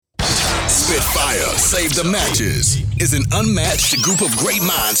Spitfire, Save the Matches is an unmatched group of great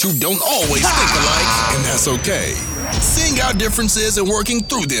minds who don't always think alike, and that's okay. Seeing our differences and working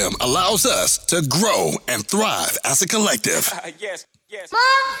through them allows us to grow and thrive as a collective. Yes. This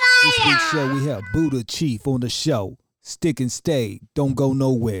week's show, we have Buddha Chief on the show. Stick and stay, don't go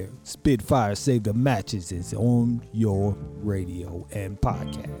nowhere. Spitfire, Save the Matches is on your radio and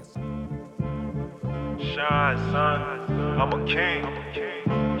podcast. Shine, son, I'm a king.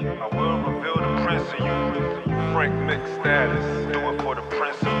 I will reveal the prince in you. Frank Nick status, do it for the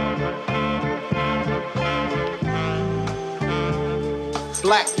principle.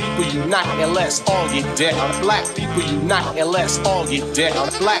 Black people unite unless all get dead. Black people unite unless all get dead.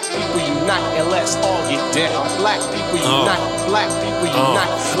 Black people unite unless all get dead. Black people unite. Black people unite.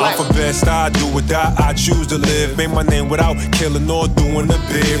 I'm for Bed Stuy, do or die. I choose to live. Made my name without killing or doing a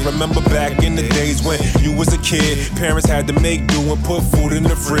bid. Remember back in the days when you was a kid, parents had to make do and put food in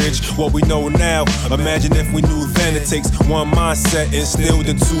the fridge. What we know now, imagine if we knew then. It takes one mindset instilled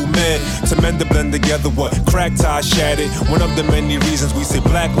in two men to mend the blend together. What crack ties shattered. One of the many reasons we say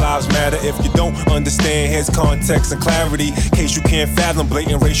Black Lives Matter. If you don't understand, here's context and clarity. In case you can't fathom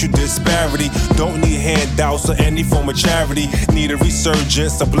blatant racial disparity. Don't need handouts or any form of charity. Need a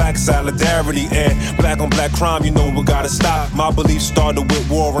resurgence of black solidarity. And black on black crime, you know we gotta stop. My beliefs started with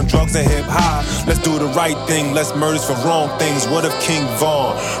war on drugs and hip hop. Let's do the right thing, less murders for wrong things. What if King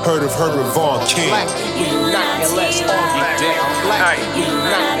Vaughn heard of Vaughn King? Black people unite unless all get dead. Black people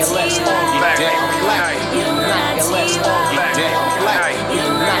unite unless all get dead. Black people unite unless all get dead. Black people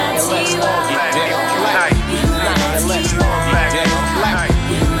unite unless all get dead. Black people unite unless all get dead. Black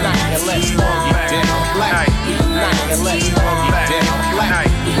people unite unless all get dead. Black people unite unless all get dead. Black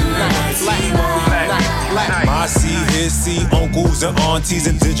people unite. Black people unite. My seed, his seed, uncles and aunties,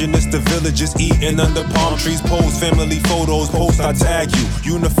 indigenous to villages eating under palm trees. Pose family photos, post I tag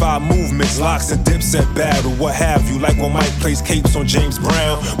you. Unified movements, locks and dips at battle, what have you. Like when Mike plays capes on James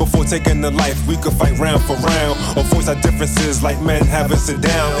Brown. Before taking the life, we could fight round for round. Or voice our differences like men having sit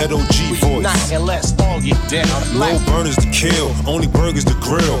down. LOG voice. Unite unless all get dead. No burners to kill, only burgers to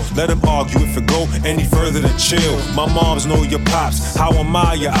grill. Let them argue if it go any further than chill. My moms know your pops, how am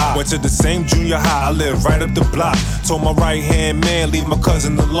I your eye? Went to the same junior high, I live right up the block. Told my right hand man leave my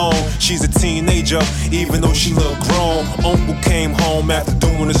cousin alone. She's a teenager, even though she look grown. Uncle came home after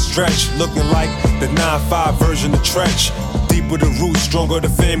doing a stretch, looking like the 9-5 version of Tretch. Deeper the roots, stronger the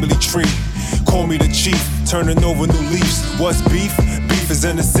family tree. Call me the chief, turning over new leaves. What's beef? Beef is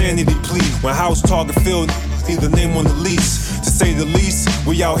an insanity plea. When house target field, either name on the lease. To say the least,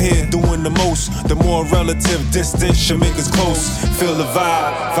 we out here doing the most. The more relative distance should make us close. Feel the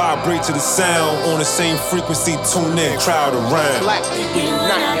vibe, vibrate to the sound. On the same frequency, tune in, crowd around. Black people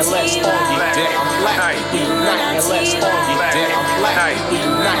unite unless all get dead. Black people unite unless all get dead. Black people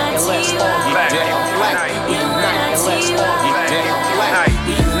unite unless all get dead. Black people unite unless all get dead. Black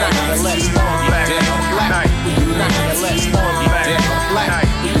people unite unless all get dead. Black people unite unless all get dead. Black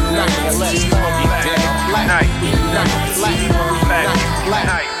people unite unless all get dead. Black people unite. Black people unite.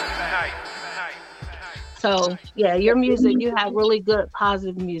 Black. So yeah, your music, you have really good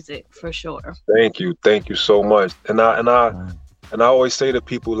positive music for sure. Thank you so much. And I always say to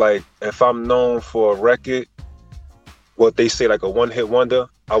people, like, if I'm known for a record, what they say like a one-hit wonder,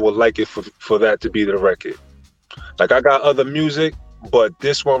 I would like it for that to be the record. Like, I got other music, but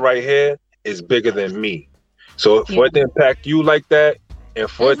this one right here is bigger than me. So for it to impact you like that, and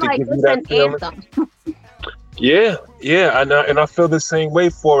for it's it to like give you that feeling, anthem. yeah, and I feel the same way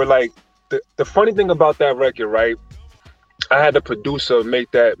for it. Like, the funny thing about that record, right? I had the producer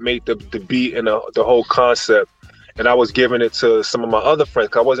make the beat and the whole concept, and I was giving it to some of my other friends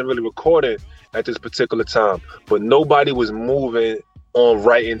because I wasn't really recording at this particular time, but nobody was moving on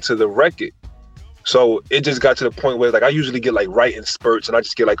writing to the record. So it just got to the point where, like, I usually get like writing spurts, and I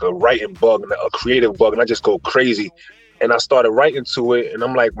just get like a writing bug and a creative bug, and I just go crazy. And I started writing to it, and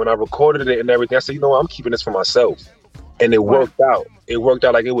I'm like, when I recorded it and everything, I said, you know what, I'm keeping this for myself. And it worked out. It worked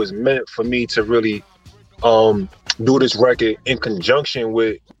out like it was meant for me to really do this record in conjunction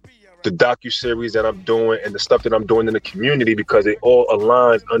with the docuseries that I'm doing and the stuff that I'm doing in the community, because it all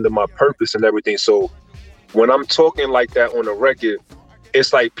aligns under my purpose and everything. So when I'm talking like that on the record,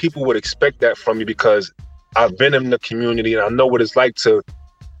 it's like people would expect that from me because I've been in the community and I know what it's like to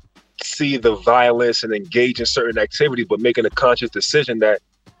see the violence and engage in certain activities, but making a conscious decision that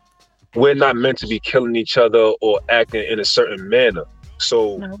we're not meant to be killing each other or acting in a certain manner.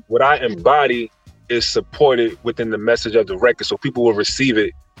 So what I embody is supported within the message of the record, so people will receive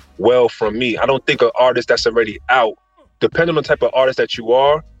it well from me. I don't think an artist that's already out, depending on the type of artist that you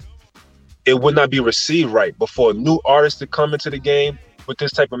are, it would not be received right. But for a new artist to come into the game, with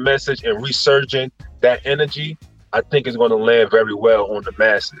this type of message and resurging that energy, I think it's going to land very well on the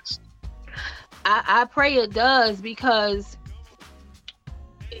masses. I pray it does, because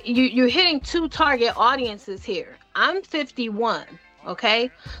you're hitting two target audiences here. I'm 51,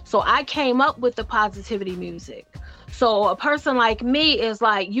 okay? So I came up with the positivity music. So a person like me is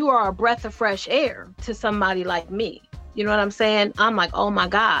like, you are a breath of fresh air to somebody like me. You know what I'm saying? I'm like, oh my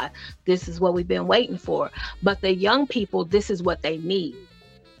God, this is what we've been waiting for. But the young people, this is what they need.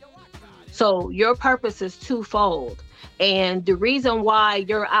 So your purpose is twofold. And the reason why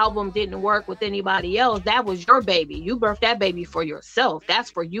your album didn't work with anybody else, that was your baby. You birthed that baby for yourself. That's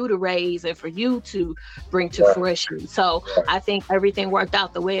for you to raise and for you to bring to fruition. So I think everything worked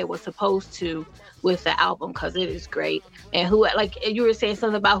out the way it was supposed to with the album, because it is great. And who, like you were saying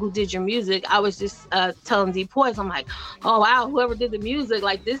something about who did your music, I was just telling D Poise, I'm like, oh wow, whoever did the music,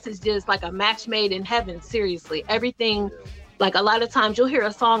 like this is just like a match made in heaven. Seriously, everything. Like a lot of times you'll hear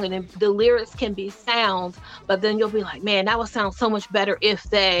a song and the lyrics can be sounds, but then you'll be like, man, that would sound so much better if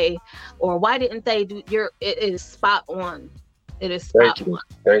they, or why didn't they do it is spot on. It is spot on.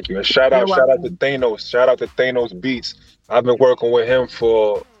 Thank you. And shout out to Thanos. Shout out to Thanos Beats. I've been working with him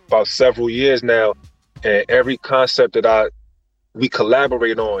for about several years now, and every concept that we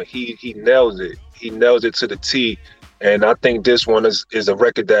collaborate on, he nails it. He nails it to the T. And I think this one is a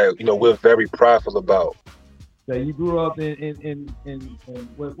record that, you know, we're very prideful about. So you grew up in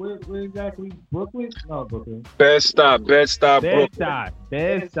where exactly? Brooklyn? No, Brooklyn. Bed Stuy, Brooklyn.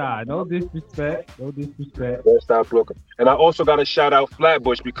 Bed Stuy. No disrespect. Bed Stuy, Brooklyn. And I also got to shout out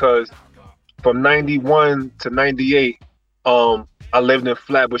Flatbush, because from 91 to 98, I lived in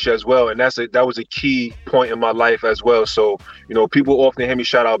Flatbush as well, and that was a key point in my life as well. So, you know, people often hear me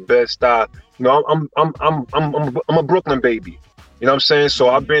shout out Bed Stuy. You know, I'm a Brooklyn baby. You know what I'm saying? So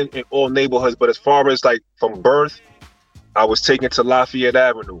I've been in all neighborhoods, but as far as like from birth, I was taken to Lafayette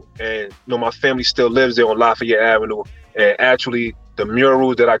Avenue, and you know my family still lives there on Lafayette Avenue. And actually, the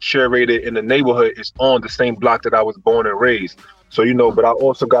mural that I curated in the neighborhood is on the same block that I was born and raised. So you know, but I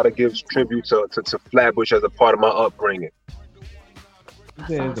also got to give tribute to Flatbush as a part of my upbringing. You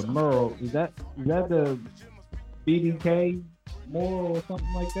said the mural. Is that the BDK mural or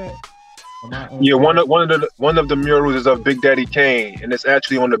something like that? Yeah, one of the murals is of Big Daddy Kane, and it's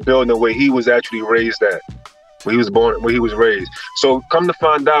actually on the building where he was actually raised at, where he was born, where he was raised. So come to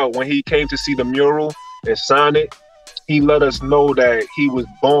find out, when he came to see the mural and sign it, he let us know that he was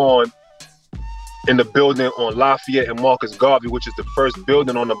born in the building on Lafayette and Marcus Garvey, which is the first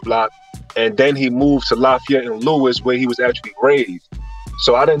building on the block, and then he moved to Lafayette and Lewis, where he was actually raised.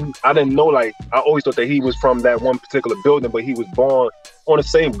 So I didn't know, like, I always thought that he was from that one particular building, but he was born on the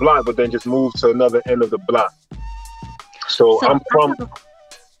same block, but then just moved to another end of the block. So I'm from.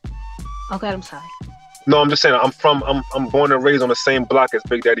 Okay, I'm sorry. No, I'm just saying I'm born and raised on the same block as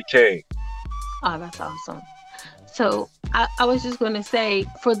Big Daddy Kane. Oh, that's awesome. So I was just going to say,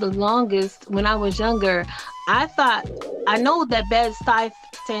 for the longest, when I was younger, I know that Bed Stuy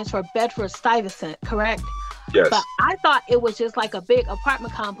stands for Bedford Stuyvesant, correct? Yes. But I thought it was just like a big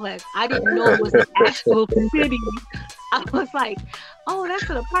apartment complex. I didn't know it was an actual city. I was like, oh, that's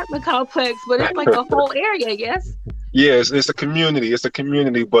an apartment complex, but it's like a whole area, yes? Yes, it's a community. It's a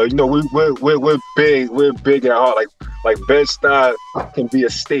community, but you know, we're big. We're big at heart. Like Bed Stuy can be a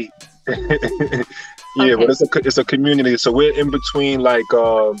state. Yeah, okay. But it's a community. So we're in between like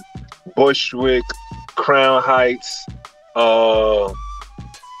Bushwick, Crown Heights,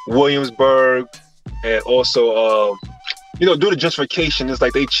 Williamsburg, and also you know, due to gentrification, it's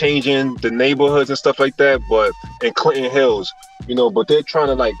like they changing the neighborhoods and stuff like that. But in Clinton Hills, you know, but they're trying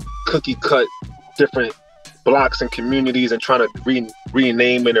to like cookie cut different blocks and communities and trying to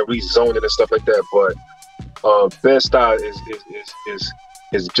rename it and rezone it and stuff like that. But Bed Stuy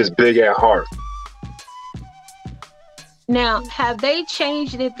is just big at heart. Now, have they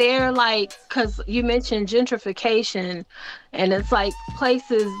changed it there? Like, because you mentioned gentrification, and it's like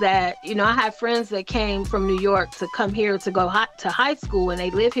places that, you know, I have friends that came from New York to come here to go to high school, and they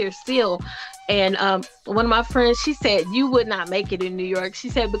live here still. And one of my friends, she said, you would not make it in New York. She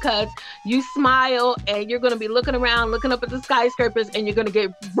said, because you smile and you're going to be looking around, looking up at the skyscrapers, and you're going to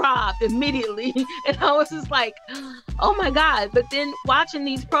get robbed immediately. And I was just like, oh my God. But then watching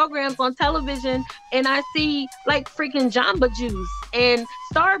these programs on television, and I see like freaking Jamba Juice and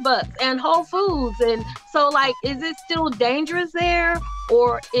Starbucks and Whole Foods. And so like, is it still dangerous there?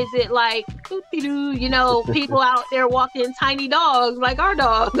 Or is it like, you know, people out there walking tiny dogs like our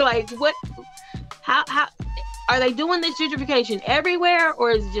dog? Like what? How are they doing this gentrification everywhere,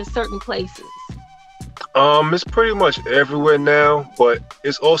 or is it just certain places? It's pretty much everywhere now, but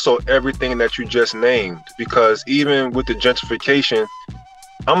it's also everything that you just named, because even with the gentrification,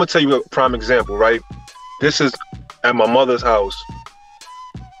 I'm gonna tell you a prime example, right? This is at my mother's house.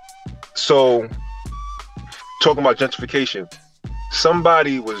 So, talking about gentrification,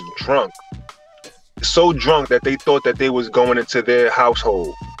 somebody was drunk, so drunk that they thought that they was going into their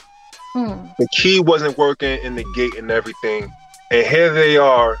household. The key wasn't working in the gate and everything, and here they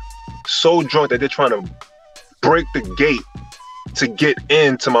are, so drunk that they're trying to break the gate to get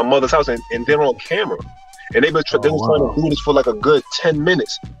into my mother's house, and they're on camera. And they was trying to do this for like a good 10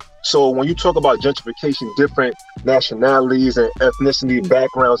 minutes. So when you talk about gentrification, different nationalities and ethnicity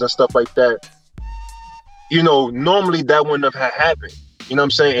backgrounds and stuff like that, you know, normally that wouldn't have happened. You know what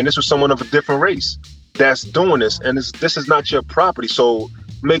I'm saying? And this was someone of a different race that's doing this, and this is not your property. So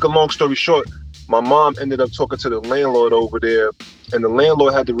make a long story short, my mom ended up talking to the landlord over there, and the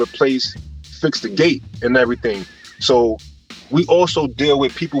landlord had to fix the gate and everything. So we also deal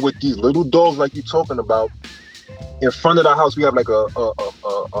with people with these little dogs like you're talking about. In front of the house, we have like a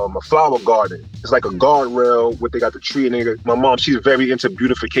flower garden. It's like a guardrail where they got the tree. And my mom, she's very into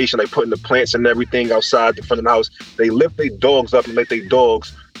beautification, like putting the plants and everything outside the front of the house. They lift their dogs up and let their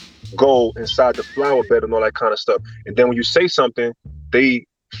dogs go inside the flower bed and all that kind of stuff. And then when you say something, they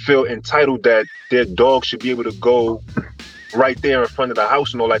feel entitled that their dog should be able to go right there in front of the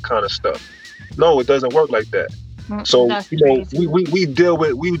house and all that kind of stuff. No, it doesn't work like that. So you know, we deal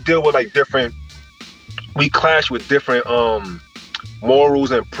with like different. We clash with different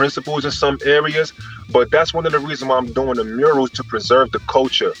morals and principles in some areas, but that's one of the reasons why I'm doing the murals, to preserve the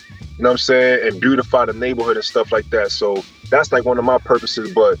culture. You know what I'm saying, and beautify the neighborhood and stuff like that. So that's like one of my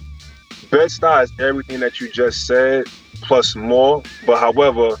purposes. But Bed Stuy is everything that you just said plus more. But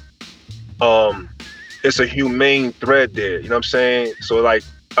however, it's a humane thread there. You know what I'm saying? So like,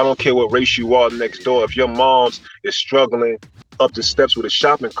 I don't care what race you are next door. If your mom's is struggling up the steps with a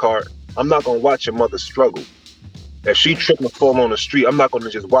shopping cart, I'm not going to watch your mother struggle. If she trip and fall on the street, I'm not going to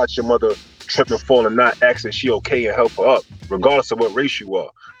just watch your mother trip and fall and not ask if she okay and help her up, regardless of what race you are.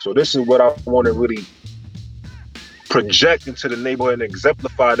 So this is what I want to really project into the neighborhood and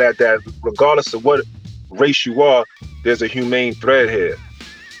exemplify that regardless of what race you are, there's a humane thread here.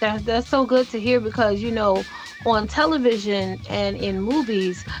 That's so good to hear, because, you know, on television and in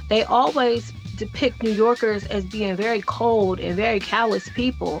movies, they always depict New Yorkers as being very cold and very callous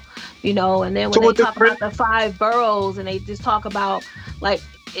people, you know, and then when they talk about the 5 boroughs and they just talk about, like,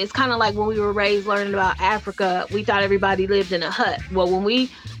 it's kind of like when we were raised learning about Africa, we thought everybody lived in a hut. Well, when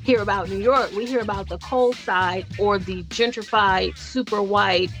we hear about New York, we hear about the cold side, or the gentrified, super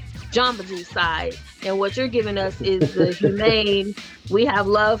white, Jamba Juice side. And what you're giving us is the humane. We have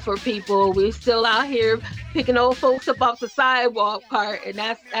love for people. We're still out here picking old folks up off the sidewalk part, and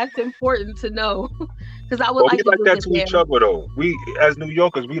that's important to know. Because I would we like that to each other, though. We as New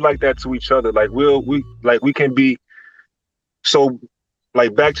Yorkers, we like that to each other. Like we can be so.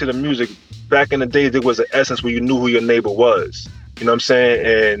 Like, back to the music. Back in the day, there was an essence where you knew who your neighbor was. You know what I'm saying?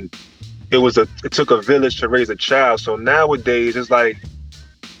 And it took a village to raise a child. So nowadays, it's like,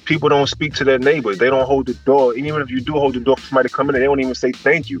 people don't speak to their neighbors. They don't hold the door. And even if you do hold the door for somebody to come in, they don't even say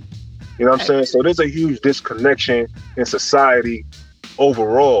thank you. You know what I'm saying? So there's a huge disconnection in society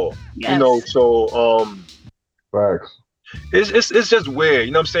overall. Yes. You know, so facts. It's just weird.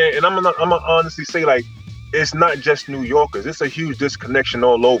 You know what I'm saying? And I'm gonna honestly say, like, it's not just New Yorkers. It's a huge disconnection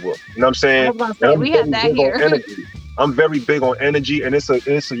all over. You know what I'm saying? I was gonna say, we have that here. I'm very big on energy, and it's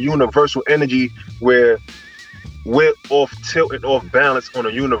a universal energy where we're off tilt and off balance on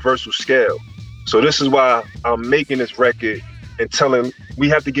a universal scale. So this is why I'm making this record and telling we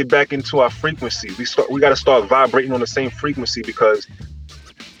have to get back into our frequency. We got to start vibrating on the same frequency, because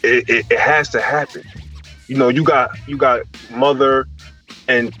it has to happen. You know, you got mother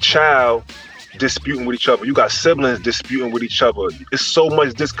and child disputing with each other. You got siblings disputing with each other. It's so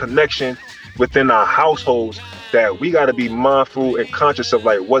much disconnection within our households that we got to be mindful and conscious of,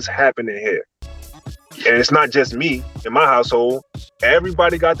 like, what's happening here. And it's not just me in my household.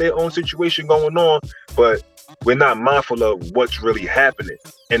 Everybody got their own situation going on, but we're not mindful of what's really happening.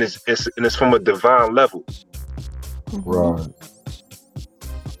 And it's from a divine level. Right.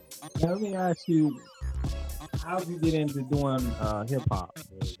 Now, let me ask you, how did you get into doing hip hop?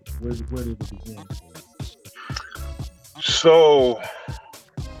 Where did it begin? So,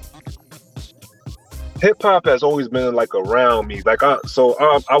 hip hop has always been, like, around me. Like, I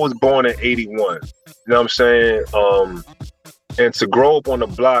was born in '81. You know what I'm saying? And to grow up on a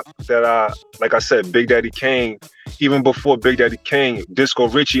block that like I said, Big Daddy Kane, even before Big Daddy Kane, Disco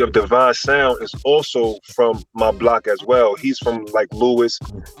Richie of Divine Sound is also from my block as well. He's from, like, Lewis,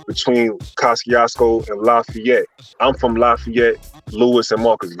 between Kosciuszko and Lafayette. I'm from Lafayette, Lewis, and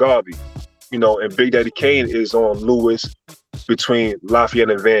Marcus Garvey. You know, and Big Daddy Kane is on Lewis, between Lafayette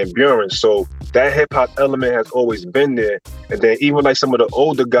and Van Buren. So that hip hop element has always been there. And then even like some of the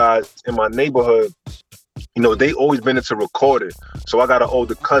older guys in my neighborhood, you know, they always been into recording. So I got an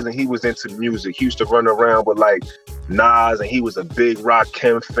older cousin, he was into music. He used to run around with like Nas, and he was a big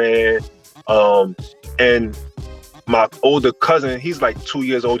Rakim fan. And my older cousin, he's like 2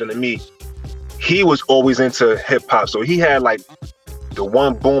 years older than me. He was always into hip hop. So he had like the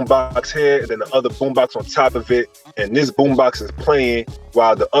one boombox here and then the other boombox on top of it. And this boombox is playing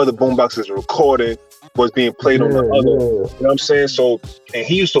while the other boombox is recording what's being played on the other. You know what I'm saying? So, and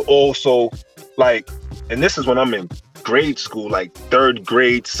he used to also like, and this is when I'm in grade school, like 3rd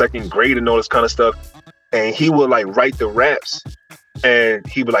grade, 2nd grade and all this kind of stuff. And he would like write the raps and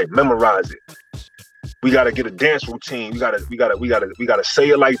he would like memorize it. We gotta get a dance routine. We gotta say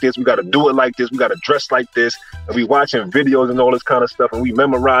it like this. We gotta do it like this. We gotta dress like this. And we watching videos and all this kind of stuff. And we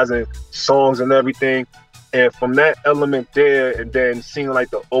memorizing songs and everything. And from that element there, and then seeing like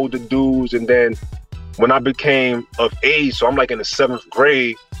the older dudes, and then when I became of age, so I'm like in the 7th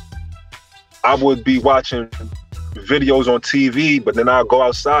grade, I would be watching videos on TV, but then I'll go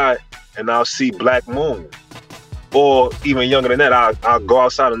outside and I'll see Black Moon. Or even younger than that, I'll go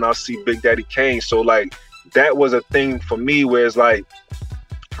outside and I'll see Big Daddy Kane. So like that was a thing for me where it's like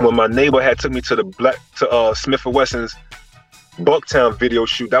when my neighbor had took me to Smith & Wesson's Bucktown video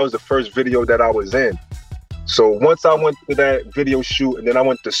shoot, that was the first video that I was in. So once I went to that video shoot and then I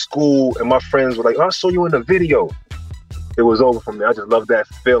went to school and my friends were like, oh, I saw you in the video. It was over for me. I just love that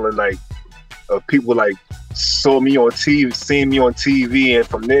feeling like people like seeing me on TV. And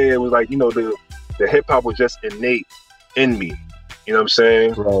from there, it was like, you know, the hip hop was just innate in me. You know what I'm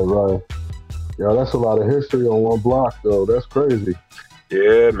saying? Right. Yeah, that's a lot of history on one block though. That's crazy.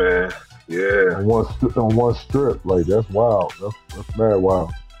 Yeah, man. Yeah. On one strip, like that's wild. That's mad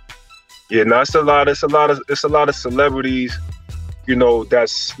wild. Yeah, no, it's a lot of celebrities, you know,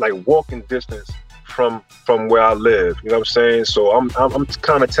 that's like walking distance from where I live. You know what I'm saying? So I'm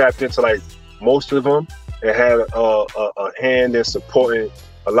kind of tapped into like most of them and had a hand in supporting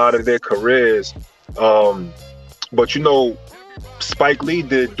a lot of their careers. But you know, Spike Lee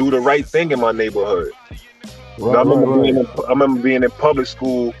did Do the Right Thing in my neighborhood. Right, I remember being in public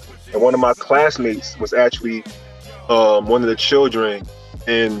school, and one of my classmates was actually one of the children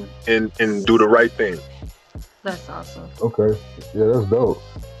in Do the Right Thing. That's awesome. Okay, yeah, that's dope.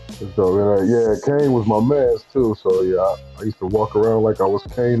 That's dope. And, yeah, Kane was my man too. So yeah, I used to walk around like I was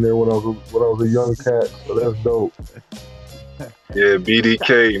Kane there when I was a young cat. So that's dope. Yeah,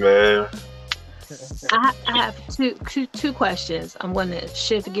 BDK, man. I have two questions. I'm going to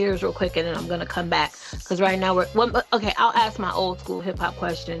shift gears real quick and then I'm going to come back because right now I'll ask my old school hip hop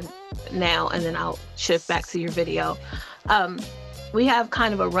question now and then I'll shift back to your video. We have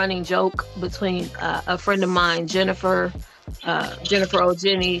kind of a running joke between a friend of mine, Jennifer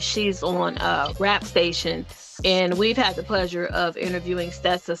O'Jenny. She's on a rap station. And we've had the pleasure of interviewing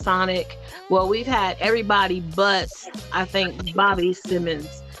Stetsasonic. Well, we've had everybody but, I think, Bobby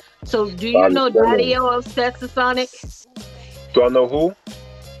Simmons. So do you know Daddy-O of Stetsasonic? Do I know who?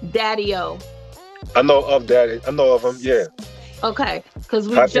 Daddy-O. I know of Daddy. I know of him, yeah. Okay, because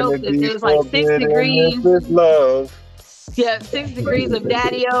we joked that there's like 6 degrees. Love. Yeah, 6 degrees of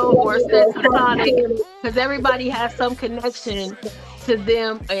Daddy-O or Stetsasonic. Because everybody has some connection to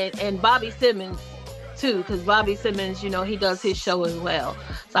them and Bobby Simmons. Too, because Bobby Simmons, you know, he does his show as well.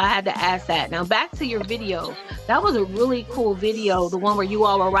 So I had to ask that. Now back to your video. That was a really cool video, the one where you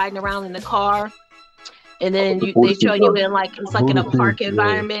all were riding around in the car and then they show you in like, it's like in a park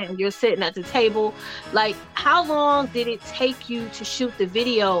environment and you're sitting at the table. Like, how long did it take you to shoot the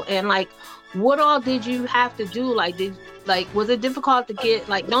video? And like, what all did you have to do? Like, was it difficult to get,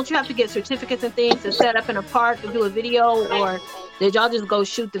 like, don't you have to get certificates and things to set up in a park to do a video, or did y'all just go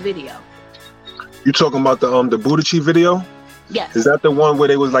shoot the video? You talking about the Budachi video? Yes. Is that the one where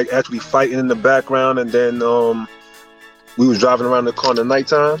they was like actually fighting in the background and then we was driving around the car in the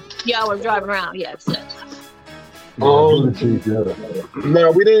nighttime? Yeah, I was driving around, yes. No,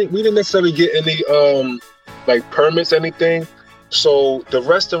 we didn't necessarily get any like permits, anything. So the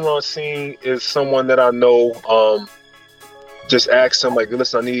restaurant scene is someone that I know. Just asked him like,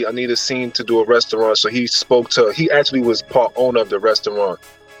 listen, I need a scene to do a restaurant. So he actually was part owner of the restaurant.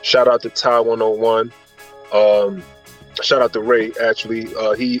 Shout out to Ty 101. Shout out to Ray. Actually,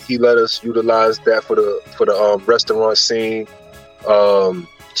 he let us utilize that for the restaurant scene.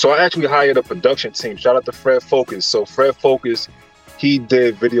 So I actually hired a production team. Shout out to Fred Focus. So Fred Focus, he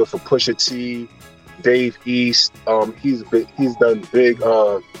did video for Pusha T, Dave East. He's done big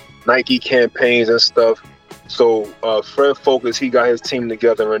Nike campaigns and stuff. So Fred Focus, he got his team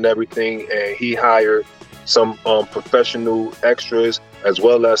together and everything, and he hired some professional extras, as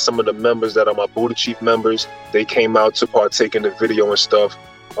well as some of the members that are my Buddha Chief members. They came out to partake in the video and stuff.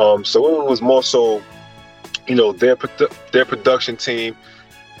 So it was more so, you know, their production team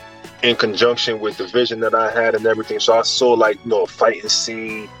in conjunction with the vision that I had and everything. So I saw, like, you know, a fighting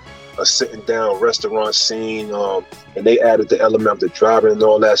scene, a sitting down restaurant scene, and they added the element of the driving and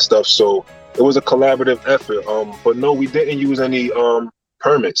all that stuff. So it was a collaborative effort. But no, we didn't use any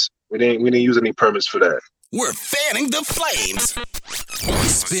permits. We didn't use any permits for that. We're fanning the flames on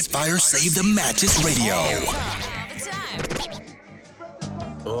Spitfire Save the Matches Radio.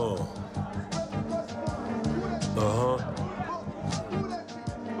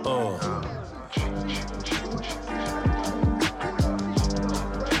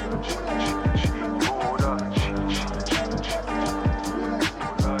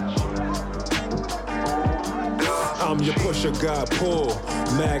 I'm your pusher, God pull,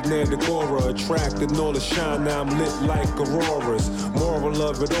 magnetic aura, attracting all the shine. Now I'm lit like auroras. Moral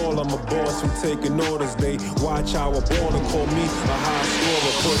of it all, I'm a boss who taking orders. They watch how I ball and call me a high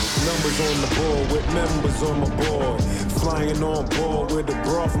scorer. Put numbers on the board with members on my board. Flying on board with a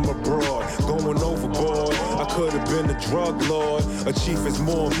bra from abroad. Going overboard, I could have been a drug lord. A chief is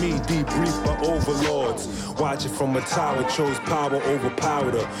more me, debriefed by overlords. Watch it from a tower, chose power over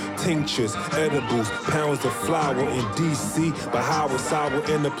powder. Tinctures, edibles, pounds of flour in DC. But how it's sour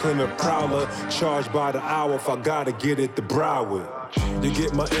in the Plymouth Prowler. Charged by the hour if I gotta get it to Broward. You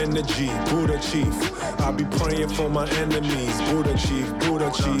get my energy, Buddha Chief. I be praying for my enemies, Buddha Chief,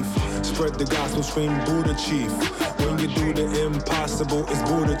 Buddha Chief. Spread the gospel, scream Buddha Chief. When you do the impossible, it's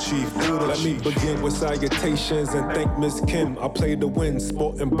Buddha Chief, Buddha. Let me begin with salutations and thank Miss Kim. I played the win,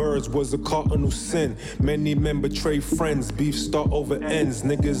 sporting birds was a cardinal sin. Many men betray friends, beef start over ends.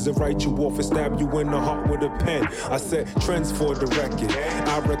 Niggas will write you off and stab you in the heart with a pen. I set trends for the record,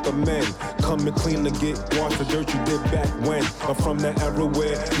 I recommend. Coming clean to get washed the dirt you did back when. I'm from that era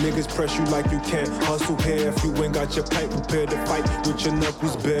where niggas press you like you can't hustle here. If you ain't got your pipe prepared to fight with your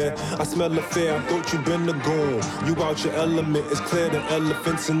knuckles bare. I smell a fair, I thought you been the goon. You out your element, it's clear the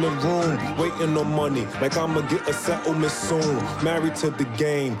elephants in the room. Waiting on money, like I'ma get a settlement soon. Married to the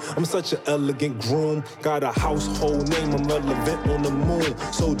game, I'm such an elegant groom. Got a household name, I'm relevant on the moon.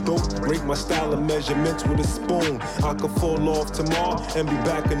 So dope, rate my style of measurements with a spoon. I could fall off tomorrow and be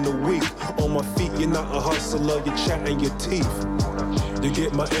back in the week. On my feet, you're not a hustler, you're chatting your teeth. You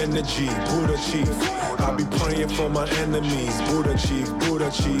get my energy, Buddha Chief. I be praying for my enemies, Buddha Chief, Buddha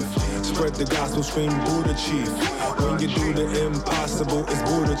Chief. Spread the gospel, scream Buddha Chief. When you do the impossible, it's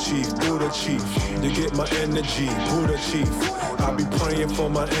Buddha Chief, Buddha Chief. You get my energy, Buddha Chief. I be praying for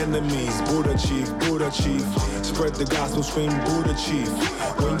my enemies, Buddha Chief, Buddha Chief. Spread the gospel, scream Buddha Chief.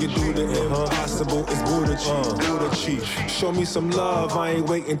 When you do the impossible, it's Buddha Chief, Buddha Chief. Show me some love, I ain't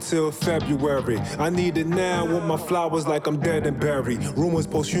waiting till February. I need it now with my flowers like I'm dead and buried. Rumors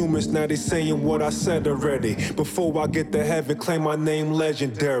posthumous, now they saying what I said already. Before I get to heaven, claim my name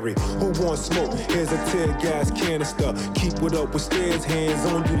legendary. Who wants smoke? Here's a tear gas canister. Keep it up with stairs, hands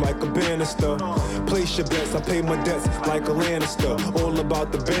on you like a banister. Place your bets, I pay my debts like a Lannister. All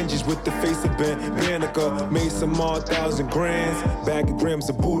about the Benjis with the face of Ben Banneker. Made some odd 1,000 grands, bag of grams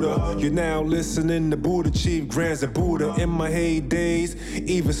of Buddha. You're now listening to Buddha Chief, Grands and Buddha. In my heydays,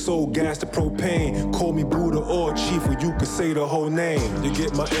 even sold gas to propane. Call me Buddha or Chief, or you could say the whole name. You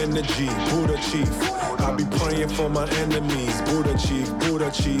get my energy, Buddha Chief. I be praying for my enemies, Buddha Chief,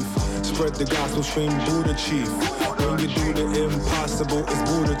 Buddha Chief. Spread the gospel, scream Buddha Chief. When you do the impossible,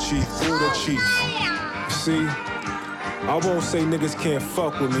 it's Buddha Chief, Buddha Chief. See, I won't say niggas can't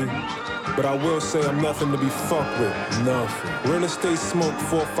fuck with me, but I will say I'm nothing to be fucked with. Nothing. Real estate smoke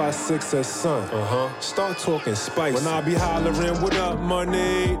 456 at sun. Start talking spice. When I be hollering, what up,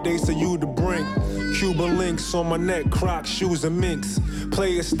 money? They say you the brink. Cuban links on my neck, Crocs, shoes and minks.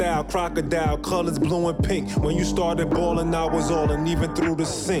 Player style, crocodile, colors blue and pink. When you started balling, I was all and even through the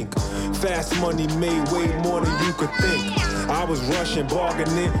sink. Fast money made way more than you could think. I was rushing,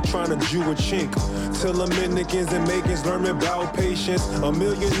 bargaining, trying to Jew a chink. Till the Dominicans and Makins learn about patience. A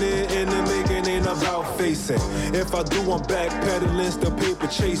millionaire in the making ain't about facing. If I do, I'm backpedaling, still paper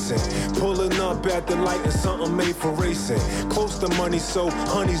chasing. Pulling up at the light and something made for racing. Close to money, so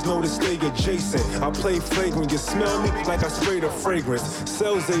honeys know to stay adjacent. I play flagrant, you smell me like I sprayed a fragrance.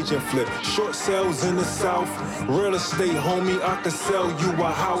 Sales agent flip, short sales in the south. Real estate, homie, I can sell you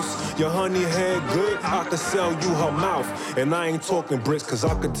a house. Your honey head good, I can sell you her mouth. And I ain't talking bricks, cause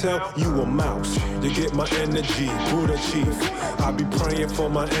I can tell you a mouse. You get my energy, Buddha Chief. I be praying for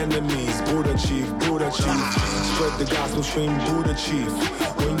my enemies, Buddha Chief, Buddha Chief. Spread the gospel, scream Buddha Chief.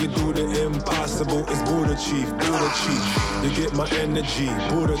 When you do the impossible, it's Buddha Chief, Buddha Chief. You get my energy,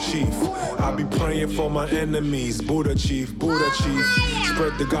 Buddha Chief. I be praying for my enemies, Buddha Chief, Buddha Chief.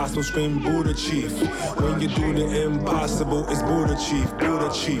 Spread the gospel, scream Buddha Chief. When you do the impossible, it's Buddha Chief, Buddha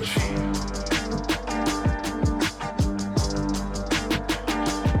Chief.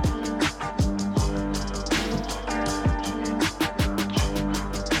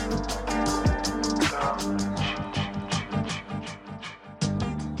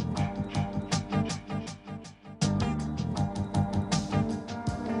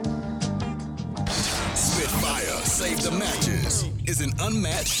 Save the Matches is an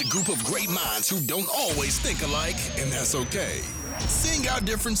unmatched group of great minds who don't always think alike, and that's okay. Seeing our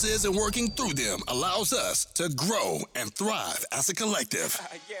differences and working through them allows us to grow and thrive as a collective.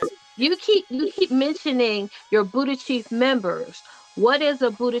 You keep mentioning your Buddha Chief members. What is a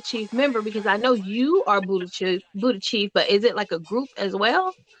Buddha Chief member? Because I know you are Buddha Chief, but is it like a group as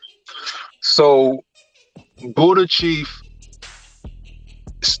well? So Buddha Chief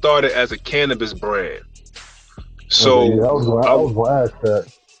started as a cannabis brand. So okay, I was gonna ask that.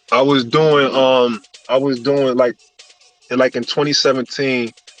 I was doing like in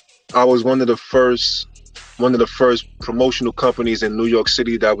 2017, I was one of the first promotional companies in New York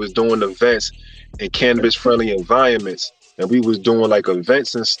City that was doing events in cannabis friendly environments. And we was doing like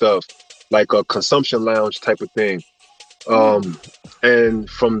events and stuff, like a consumption lounge type of thing. And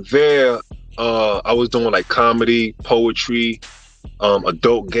from there, I was doing like comedy, poetry,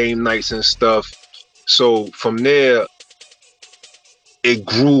 adult game nights and stuff. So from there, it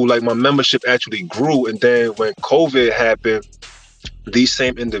grew, like my membership actually grew. And then when COVID happened, these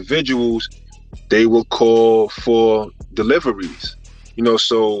same individuals, they would call for deliveries,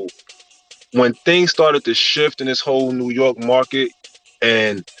 so when things started to shift in this whole New York market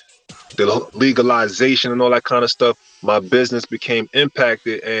and the legalization and all that kind of stuff, my business became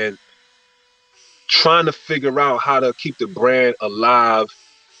impacted, and trying to figure out how to keep the brand alive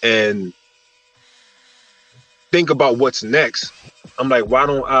and think about what's next. I'm like, why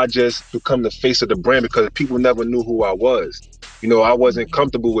don't I just become the face of the brand? Because people never knew who I was. I wasn't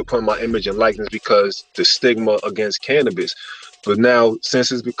comfortable with putting my image and likeness because the stigma against cannabis. But now, since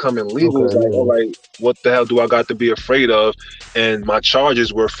it's becoming legal, it's like, what the hell do I got to be afraid of? And my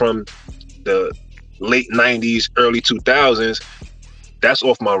charges were from the late 90s, early 2000s. That's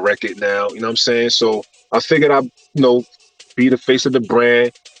off my record now, you know what I'm saying? So I figured I'd, be the face of the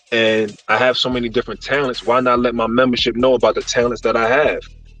brand. And I have so many different talents. Why not let my membership know about the talents that I have?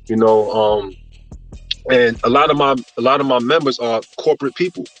 And a lot of my members are corporate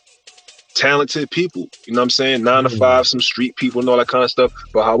people, talented people. You know what I'm saying? 9 to 5, some street people and all that kind of stuff.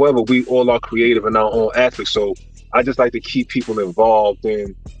 But however, we all are creative in our own aspects. So I just like to keep people involved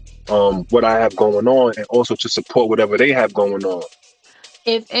in what I have going on, and also to support whatever they have going on.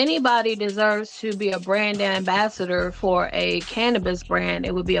 If anybody deserves to be a brand ambassador for a cannabis brand,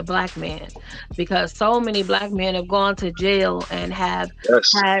 it would be a black man, because so many black men have gone to jail and have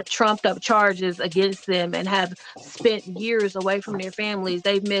had trumped up charges against them and have spent years away from their families.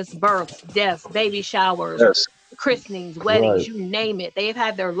 They've missed births, deaths, baby showers, christenings, weddings, you name it. They've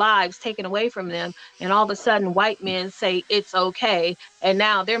had their lives taken away from them, and all of a sudden white men say it's okay, and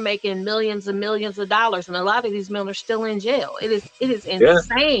now they're making millions and millions of dollars, and a lot of these men are still in jail. It is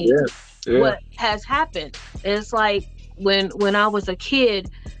insane what has happened. It's like when I was a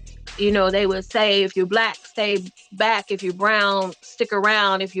kid, they would say, if you're black, stay back. If you're brown, stick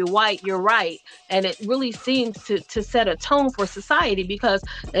around. If you're white, you're right. And it really seems to set a tone for society, because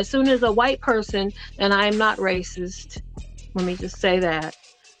as soon as a white person, and I am not racist, let me just say that.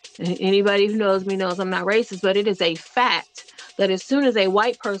 Anybody who knows me knows I'm not racist, but it is a fact that as soon as a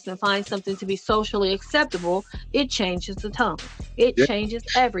white person finds something to be socially acceptable, it changes the tone. It changes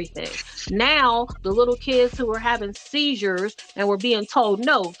everything. Now, the little kids who were having seizures and were being told,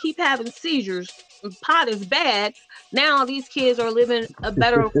 no, keep having seizures, pot is bad. Now these kids are living a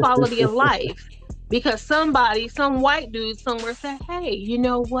better quality of life because some white dude somewhere said, hey, you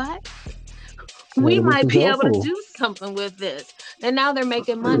know what? We might be able to do something with this. And now they're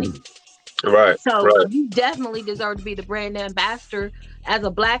making money. Right. So you definitely deserve to be the brand ambassador as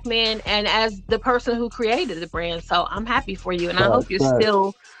a black man and as the person who created the brand. So I'm happy for you. And I hope you're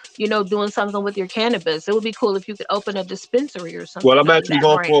still, doing something with your cannabis. It would be cool if you could open a dispensary or something. Well, I'm actually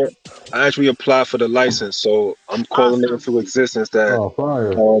I actually applied for the license. So I'm calling it into existence that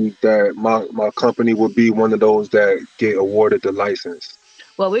that my company will be one of those that get awarded the license.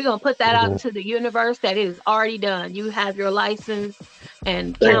 Well, we're going to put that out to the universe that it is already done. You have your license,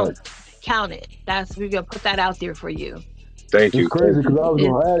 and count it. We're going to put that out there for you. Thank you. It's crazy because I was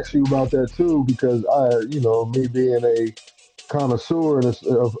going to ask you about that too, because me being a connoisseur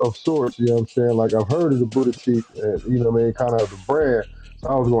of sorts. You know what I'm saying? Like I've heard of the Buddha Chief, and you know what I mean, kind of the brand. So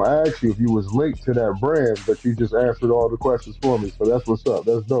I was gonna ask you if you was linked to that brand, but you just answered all the questions for me. So that's what's up.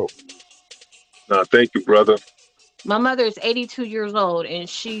 That's dope. Nah, thank you, brother. My mother is 82 years old, and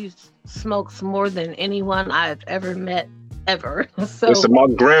she smokes more than anyone I've ever met, ever. So Listen, my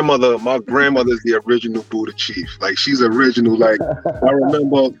grandmother's the original Buddha Chief. Like she's original. Like I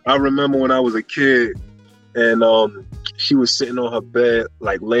remember when I was a kid, and she was sitting on her bed,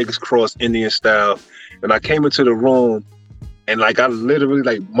 like legs crossed, Indian style, and I came into the room, and like I literally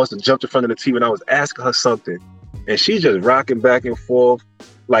like must have jumped in front of the TV, and I was asking her something, and she's just rocking back and forth,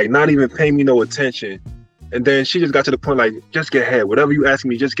 like not even paying me no attention. And then she just got to the point like, just get ahead. Whatever you ask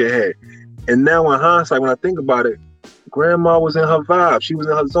me, just get ahead. And now in hindsight, when I think about it, grandma was in her vibe. She was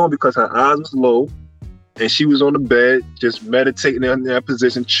in her zone because her eyes was low and she was on the bed, just meditating in that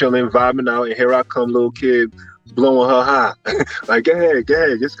position, chilling, vibing out. And here I come, little kid, blowing her high. Like, go ahead.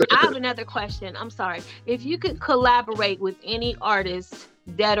 Just go. I have another question. I'm sorry. If you could collaborate with any artist,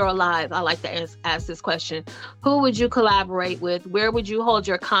 dead or alive, I like to ask this question. Who would you collaborate with? Where would you hold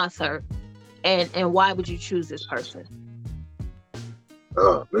your concert? And why would you choose this person?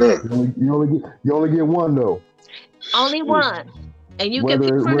 Oh man, You only get one though. Only one, and you can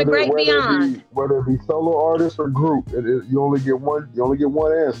pick from the great beyond. Whether it be solo artist or group, you only get one. You only get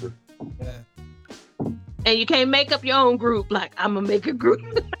one answer. And you can't make up your own group. Like I'm gonna make a group.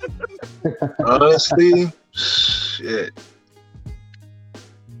 Honestly, shit.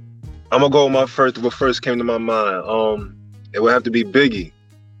 I'm gonna go with what first came to my mind. It would have to be Biggie.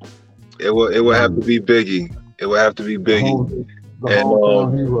 It would have to be Biggie. It would have to be Biggie.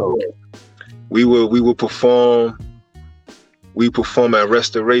 We would perform. We perform at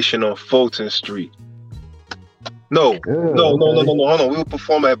Restoration on Fulton Street. No. Hold on. We would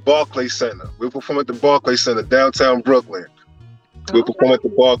perform at Barclays Center. We'll perform at the Barclays Center, downtown Brooklyn. We'll perform at the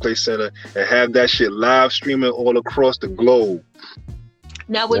Barclays Center and have that shit live streaming all across the globe.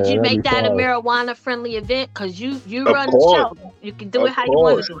 Now, would you make that a marijuana-friendly event? Because you run the show. You can do it how you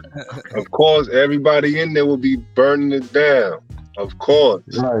want to do it. Of course, everybody in there will be burning it down. Of course.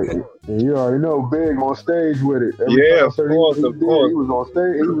 Right. And you already know Big on stage with it. Of course. He was on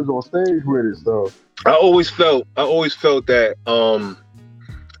stage with it. So I always felt that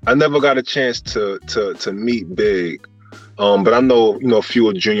I never got a chance to meet Big. But I know, a few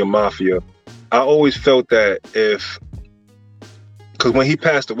of Junior Mafia. I always felt that because when he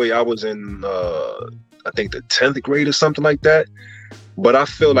passed away, I was in, I think the 10th grade or something like that. But I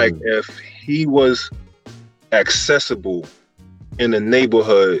feel like if he was accessible in the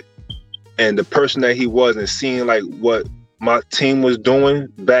neighborhood and the person that he was and seeing like what my team was doing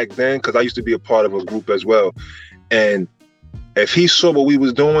back then, because I used to be a part of a group as well. And if he saw what we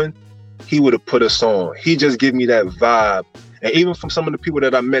was doing, he would have put us on. He just gave me that vibe. And even from some of the people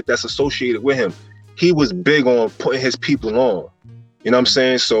that I met that's associated with him, he was big on putting his people on. You know what I'm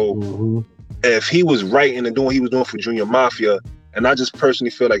saying? So if he was writing and doing what he was doing for Junior Mafia, and I just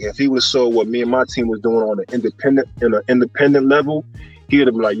personally feel like if he would have saw what me and my team was doing on an independent level, he would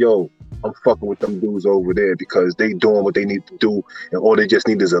have been like, yo, I'm fucking with them dudes over there because they doing what they need to do and all they just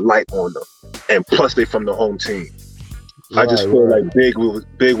need is a light on them. And plus they from the home team. I just feel like Big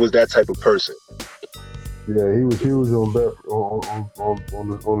was that type of person. Yeah, he was on the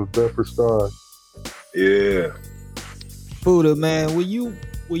Bedford side. Yeah. Buddha, man, were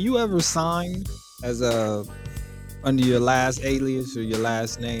you ever signed as under your last alias or your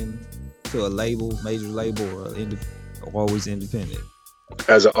last name to a label, major label, or always independent?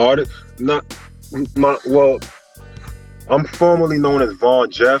 As an artist, I'm formally known as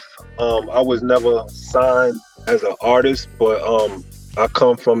Vaughn Jeff. I was never signed as an artist, but I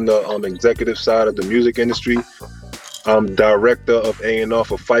come from the executive side of the music industry. I'm director of A&R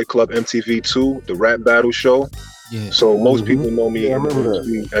for Fight Klub MTV2, the rap battle show. Yeah. So most people know me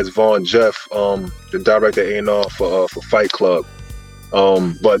as Vaughn Jeff, the director of A&R for Fight Klub.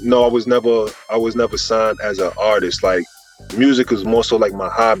 But no, I was never signed as an artist. Like music is more so like my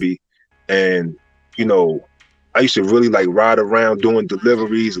hobby, and I used to really like ride around doing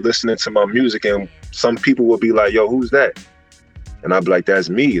deliveries, listening to my music, and some people would be like, "Yo, who's that?" And I'd be like, "That's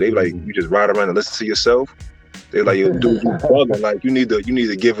me." They be like, "You just ride around and listen to yourself?" They're like, "Yo, dude, you bugging. Like, you need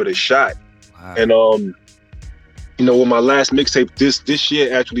to give it a shot." Wow. And with my last mixtape, this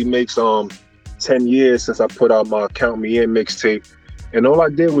year actually makes 10 years since I put out my Count Me In mixtape. And all I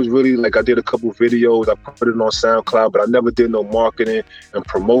did was really, like, I did a couple videos, I put it on SoundCloud, but I never did no marketing and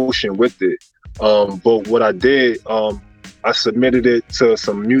promotion with it. But what I did, I submitted it to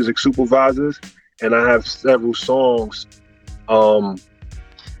some music supervisors, and I have several songs on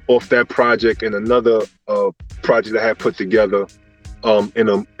off that project and another project I had put together in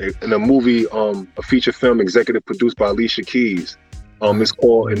a movie, a feature film executive produced by Alicia Keys. It's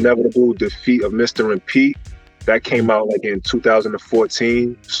called Inevitable Defeat of Mr. and Pete. That came out like in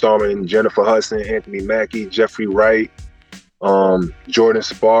 2014, starring Jennifer Hudson, Anthony Mackie, Jeffrey Wright, Jordan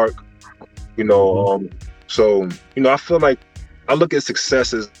Spark. So I feel like I look at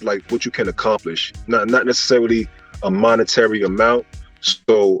success as like what you can accomplish, not necessarily a monetary amount.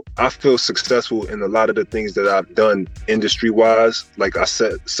 So I feel successful in a lot of the things that I've done industry-wise. Like I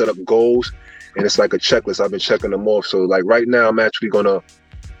set up goals, and it's like a checklist. I've been checking them off. So like right now, I'm actually gonna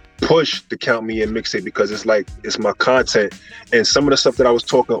push the Count Me In mixtape because it's my content, and some of the stuff that I was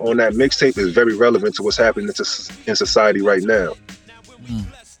talking on that mixtape is very relevant to what's happening in society right now.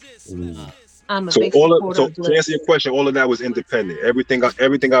 I'm a so big so to answer your question, all of that was independent. Everything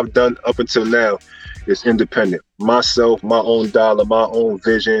I've done up until now is independent. Myself, my own dollar, my own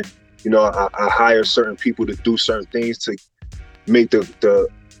vision. I hire certain people to do certain things to make the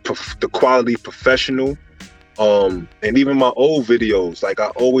quality professional. And even my old videos, like I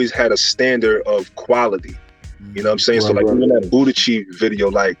always had a standard of quality. You know what I'm saying? So like even that Buddha Chief video,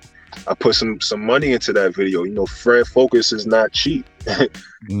 like I put some money into that video. Fred Focus is not cheap. But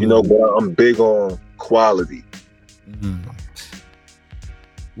I'm big on quality.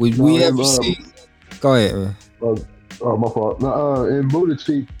 Would we ever see? Go ahead, man. My fault. In Buddha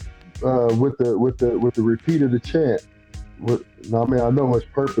Chief, with the repeat of the chant. I know it's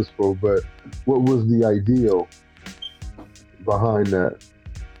purposeful, but what was the ideal behind that?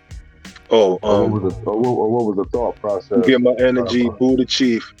 What was the thought process? Get my energy, Buddha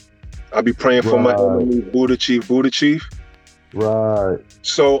Chief. I be praying for my enemy, Buddha Chief. Right.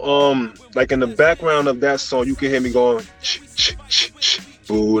 So, like in the background of that song, you can hear me going,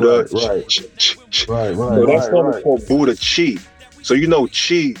 Buddha. Right. So that song is called Buddha Chi. So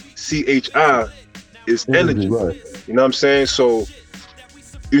Chi, C-H-I, is energy. Right. You know what I'm saying? So,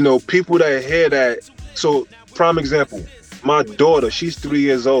 people that hear that. So, prime example, my daughter, she's 3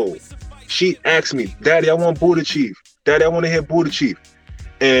 years old. She asked me, Daddy, I want Buddha Chief. Daddy, I want to hear Buddha Chief.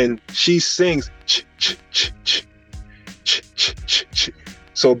 And she sings, ch, ch, ch, ch, ch, ch, ch, ch.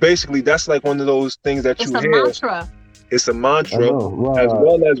 So basically, that's like one of those things that you hear. It's a mantra. As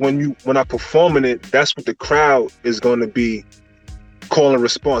well as when I'm performing it, that's what the crowd is going to be calling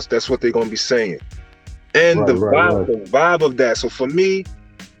response. That's what they're going to be saying. And the vibe of that. So for me,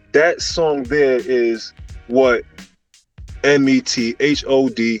 that song there is what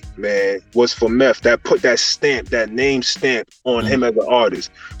METHOD, man, was for Meth. That put that stamp, that name stamp on him as an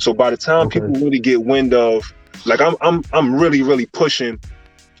artist. So by the time people really get wind of, like I'm really, really pushing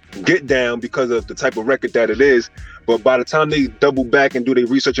Get Down because of the type of record that it is. But by the time they double back and do their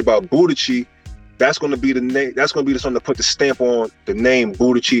research about Buddha Chief, that's going to be the name. That's going to be the song to put the stamp on the name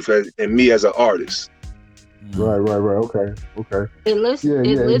Buddha Chief and me as an artist. Right. Okay. It lifts the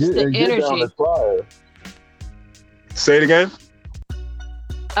energy. Say it again.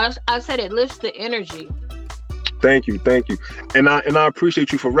 I said it lifts the energy. Thank you, and I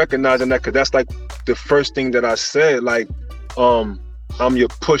appreciate you for recognizing that, because that's like the first thing that I said. Like, I'm your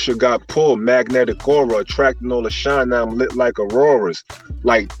pusher, got pull, magnetic aura, attracting all the shine. Now I'm lit like auroras.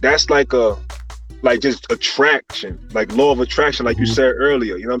 Like that's like just attraction, like law of attraction, like you said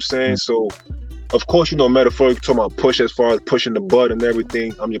earlier. You know what I'm saying? So, of course, metaphorically talking about push as far as pushing the butt and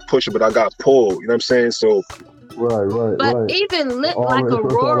everything. I'm your pusher, but I got pull. You know what I'm saying? So. Right. Even lit like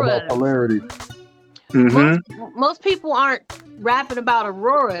auroras. Polarity. Most people aren't rapping about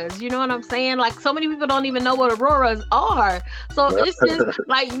auroras. You know what I'm saying? Like so many people don't even know what auroras are. So it's just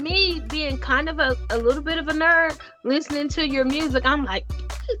like me being kind of a little bit of a nerd listening to your music. I'm like,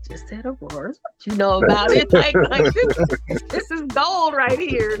 he just said auroras. What you know about it? Like this is gold right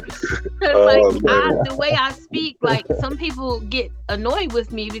here. The way I speak, like some people get annoyed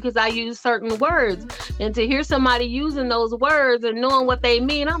with me because I use certain words, and to hear somebody using those words and knowing what they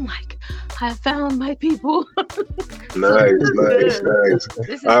mean, I'm like, I found my people. Nice.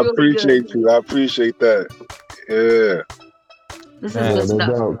 I appreciate you. I appreciate that. Yeah. This is good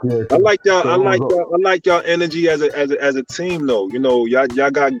stuff. I like y'all energy as a team though.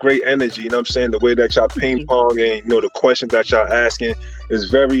 Y'all got great energy. You know what I'm saying? The way that y'all ping pong and the questions that y'all asking is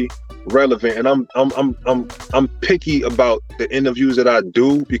very relevant. And I'm picky about the interviews that I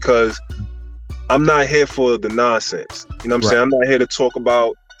do because I'm not here for the nonsense. You know what I'm saying? I'm not here to talk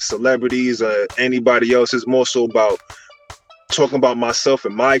about celebrities or anybody else. It's more so about talking about myself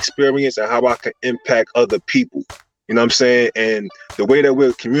and my experience and how I can impact other people. You know what I'm saying? And the way that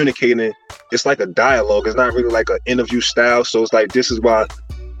we're communicating, it's like a dialogue. It's not really like an interview style. So it's like, this is why,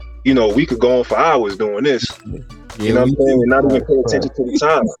 we could go on for hours doing this. You know what I'm saying? And not even pay attention to the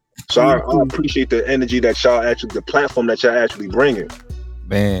time. So I too. appreciate the energy that y'all actually, the platform that y'all actually bringing.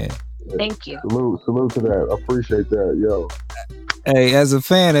 Man. Thank you. Salute to that. I appreciate that, yo. Hey, as a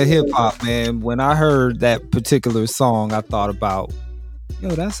fan of hip hop, man, when I heard that particular song, I thought about, yo,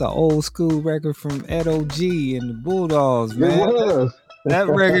 that's an old school record from Ed O.G. and the Bulldogs, man. It was. That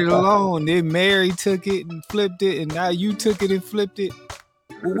record alone, then Mary took it and flipped it, and now you took it and flipped it.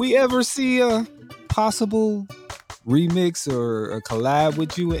 Will we ever see a possible remix or a collab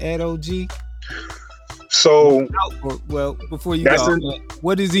with you and Ed O.G.? So, well, before you go,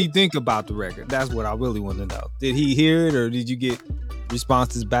 what does he think about the record? That's what I really want to know. Did he hear it, or did you get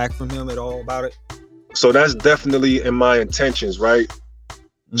responses back from him at all about it? So that's definitely in my intentions, right?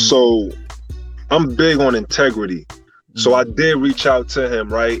 So I'm big on integrity. So I did reach out to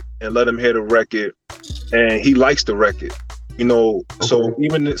him, right, and let him hear the record, and he likes the record. You know, so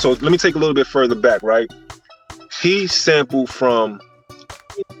let me take a little bit further back, right? He sampled from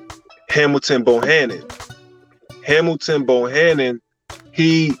Hamilton Bohannon. Hamilton Bohannon,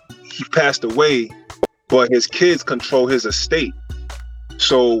 he passed away, but his kids control his estate.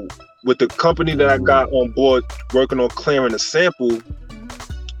 So with the company that I got on board working on clearing the sample,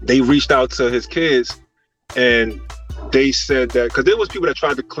 they reached out to his kids and they said that, because there was people that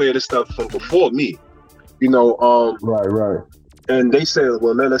tried to clear this stuff from before me, you know. Right. And they said,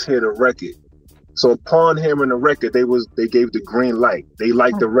 well, let's hear the record. So upon hearing the record, they gave the green light. They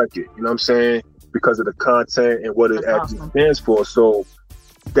liked the record, you know what I'm saying? Because of the content and what it actually stands for. So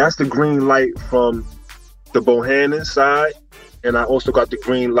that's the green light from the Bohannon side. And I also got the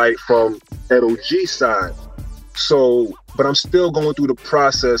green light from Ed O.G. side. So, but I'm still going through the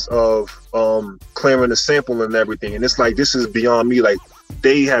process of clearing the sample and everything. And it's like, this is beyond me. Like,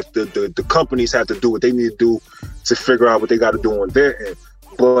 they have to, the companies have to do what they need to do to figure out what they got to do on their end.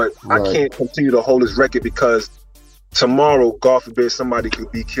 But I can't continue to hold this record because tomorrow, God forbid, somebody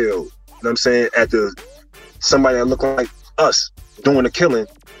could be killed. You know what I'm saying? Somebody that look like us doing the killing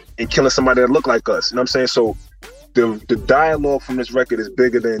and killing somebody that look like us. You know what I'm saying? So the dialogue from this record is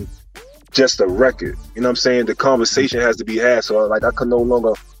bigger than just a record. You know what I'm saying? The conversation has to be had. So like, I can no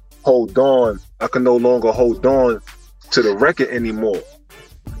longer hold on to the record anymore.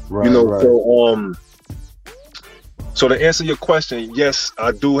 Right, you know, right. So to answer your question, yes,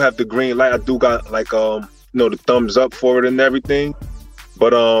 I do have the green light. I do got like you know, the thumbs up for it and everything.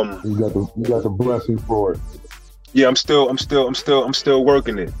 But you got the blessing for it. Yeah, I'm still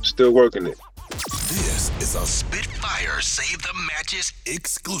working it. Still working it. This is a Spitfire Save the Matches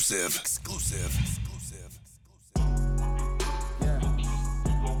exclusive.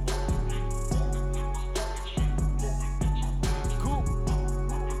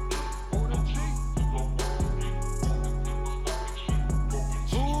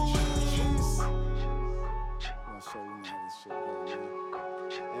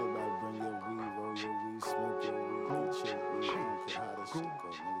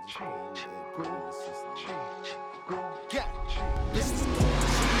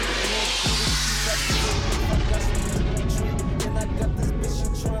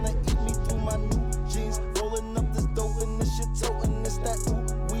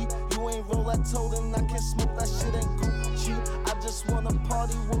 Told him I can't smoke, that shit ain't Gucci. I just wanna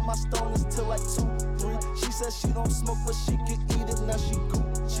party with my stoners till like 2, 3. She said she don't smoke, but she can eat it, now she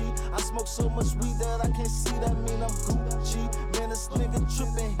Gucci. I smoke so much weed that I can't see, that mean I'm Gucci. Man, this nigga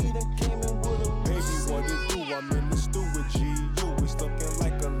trippin', he done came in with a Baby, what it do? I'm in the stew with G.U. It's looking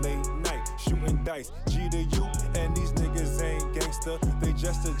like a late night, shooting dice. G to you, and these niggas ain't gangster, they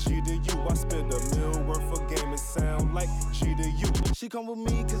just a G to you. I spend $1 million worth of game, it sound like G to you. She come with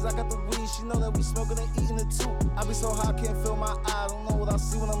me cause I got the weed, she know that we smoking and eating it too. I be so high, I can't feel my eye, I don't know what I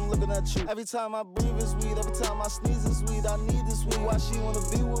see when I'm looking at you. Every time I breathe is weed, every time I sneeze is weed, I need this weed. Why she wanna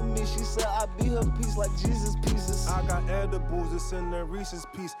be with me? She said I be her piece like Jesus pieces. I got edibles, it's in the Reese's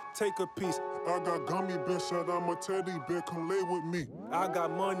piece, take a piece. I got gummy bear, said I'm a teddy bear, come lay with me. I got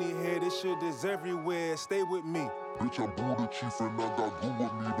money here, this shit is everywhere, stay with me. Bitch, I'm Buddha Chief and I got good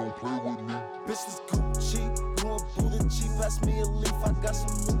with me, don't play with me. Bitch, this Gucci, you a Buddha Chief, pass me a leaf, I got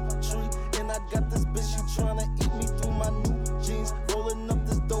some new tree. And I got this bitch, she tryna eat me through my new jeans. Rolling up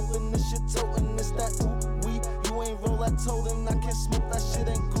this dope and this shit totin', it's that weed. You ain't roll, I told him I can't smoke, that shit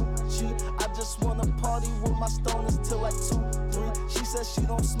ain't Gucci. I just wanna party with my stoners till like 2, 3. She said she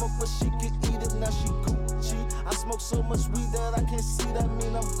don't smoke, but she can eat it, now she Gucci. I smoke so much weed that I can't see, that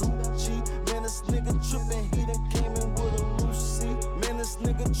mean I'm Gucci. Man, this nigga trippin', he done came in with a Lucy. Man, this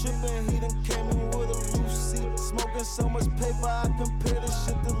nigga trippin', he done came in with a Lucy. Smoking so much paper, I compare this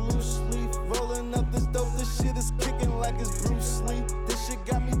shit to loose leaf. Rolling up this dope, this shit is kicking like it's Bruce Lee. This shit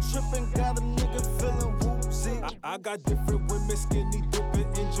got me trippin', got a nigga feeling woozy. I got different women skinny dipping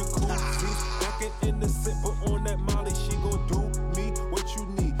in jacuzzis. Acting innocent, but on that Molly, she gon' do me. What you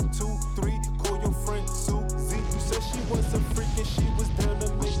need? 2, 3, call your friend Susie. You said she was a freak and she was down to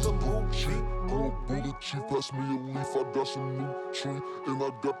make a movie. Bullet chief, pass me a leaf, I got some new tree. And I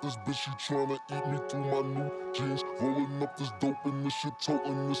got this bitch, she tryna eat me through my new jeans. Rolling up this dope and this shit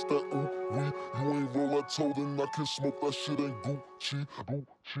totin', this that ooh wee. You ain't roll, I told and I can smoke that shit ain't Gucci.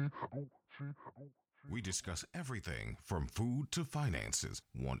 We discuss everything from food to finances.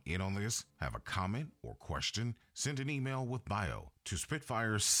 Want in on this? Have a comment or question? Send an email with bio to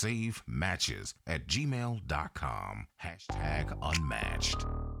spitfiresavematches@gmail.com. #unmatched.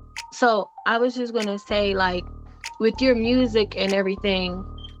 So I was just gonna say, like, with your music and everything,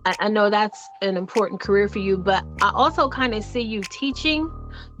 I know that's an important career for you, but I also kind of see you teaching,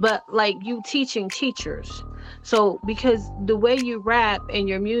 but like you teaching teachers. So because the way you rap and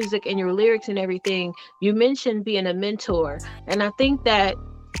your music and your lyrics and everything, you mentioned being a mentor, and I think that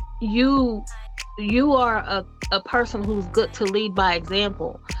you are a person who's good to lead by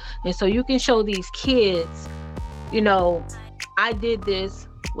example, and so you can show these kids, you know, I did this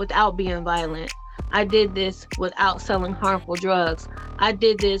without being violent. I did this without selling harmful drugs. I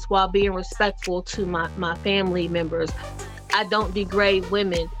did this while being respectful to my family members. I don't degrade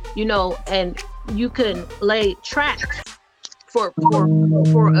women, you know, and you can lay tracks for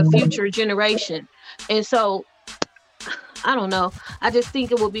a future generation. And so, I don't know. I just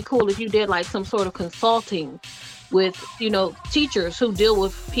think it would be cool if you did like some sort of consulting with, you know, teachers who deal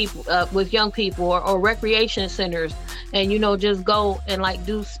with people, with young people, or recreation centers, and, you know, just go and like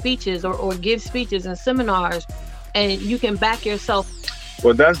do speeches or give speeches and seminars, and you can back yourself.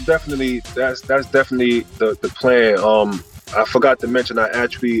 Well, that's definitely the plan. I forgot to mention, I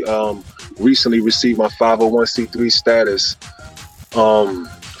actually recently received my 501c3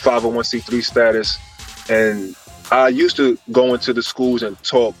 status, and I used to go into the schools and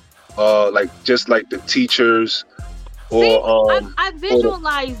talk, like just like the teachers. I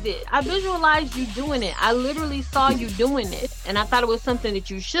visualized it. I visualized you doing it. I literally saw you doing it, and I thought it was something that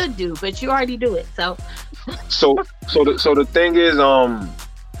you should do, but you already do it. So the thing is,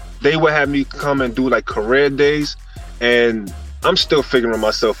 they would have me come and do like career days, and I'm still figuring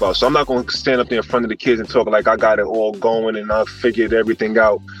myself out. So I'm not going to stand up there in front of the kids and talk like I got it all going and I figured everything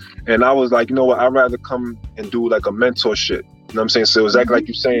out. And I was like, you know what? I'd rather come and do like a mentorship. You know what I'm saying? So exactly like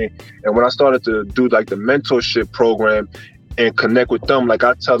you're saying. And when I started to do like the mentorship program and connect with them, like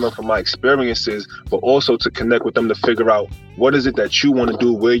I tell them from my experiences, but also to connect with them to figure out what is it that you want to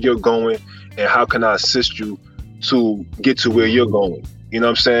do, where you're going, and how can I assist you to get to where you're going. You know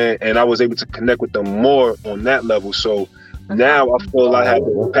what I'm saying? And I was able to connect with them more on that level. So now I feel I have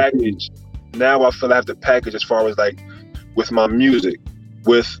the package. Now I feel I have the package as far as like with my music,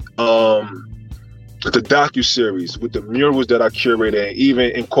 with the docuseries, with the murals that I curated, and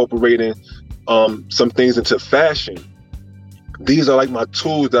even incorporating some things into fashion. These are like my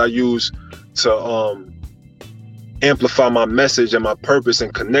tools that I use to amplify my message and my purpose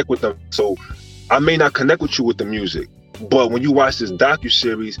and connect with them. So I may not connect with you with the music, but when you watch this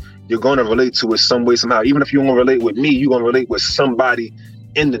docuseries, you're going to relate to it some way, somehow. Even if you won't relate with me, you're going to relate with somebody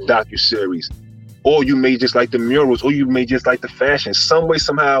in the docuseries. Or you may just like the murals, or you may just like the fashion. Some way,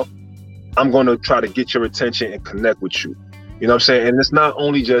 somehow, I'm going to try to get your attention and connect with you. You know what I'm saying? And it's not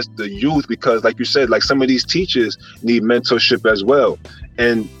only just the youth, because like you said, like some of these teachers need mentorship as well.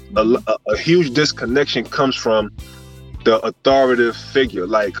 And a huge disconnection comes from the authoritative figure.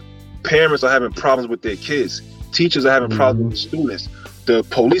 Like parents are having problems with their kids. Teachers are having problems with students. The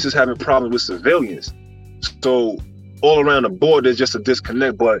police is having problems with civilians. So all around the board, there's just a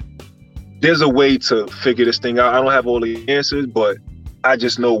disconnect, but there's a way to figure this thing out. I don't have all the answers, but I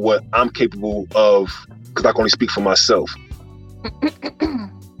just know what I'm capable of, because I can only speak for myself.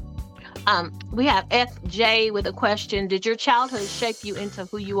 We have FJ with a question. Did your childhood shape you into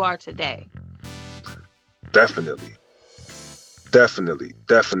who you are today? Definitely.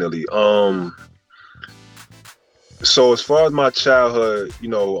 So as far as my childhood, you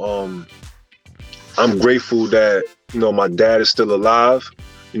know, I'm grateful that, you know, my dad is still alive.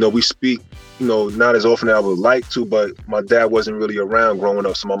 You know, we speak, you know, not as often as I would like to, but my dad wasn't really around growing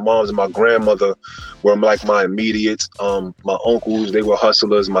up. So my mom's and my grandmother were like my immediates. My uncles, they were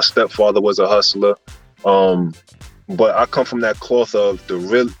hustlers. My stepfather was a hustler. But I come from that cloth of the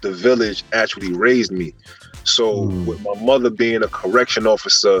village actually raised me. So with my mother being a correction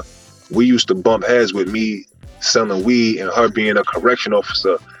officer, we used to bump heads with me selling weed and her being a correction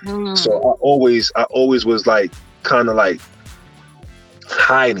officer. So I always was like kind of like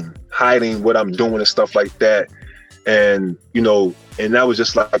hiding what I'm doing and stuff like that. And, you know, and that was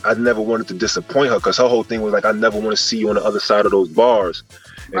just like, I never wanted to disappoint her, because her whole thing was like, I never want to see you on the other side of those bars.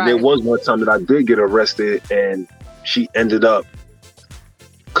 And there was one time that I did get arrested, and she ended up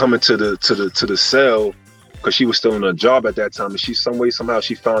coming to the cell, because she was still in her job at that time. And she somehow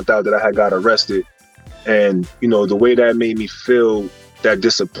she found out that I had got arrested. And, you know, the way that made me feel, that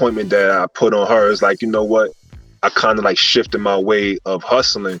disappointment that I put on her, is like, you know what? I kind of like shifted my way of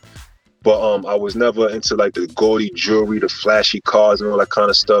hustling. But I was never into like the gaudy jewelry, the flashy cars and all that kind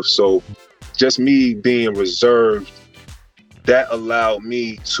of stuff. So just me being reserved, that allowed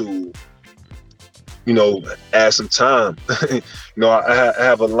me to, you know, add some time. You know, I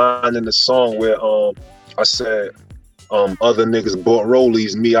have a line in the song where I said, other niggas bought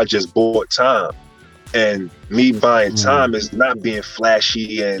rollies, me, I just bought time. And me buying time is not being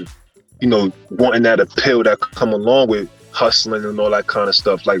flashy and, you know, wanting that appeal that come along with hustling and all that kind of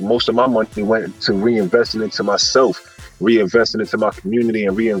stuff. Like, most of my money went to reinvesting into myself, reinvesting into my community,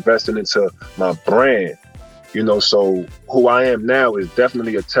 and reinvesting into my brand. You know, so who I am now is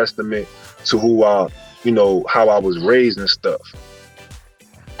definitely a testament to who I, you know, how I was raised and stuff.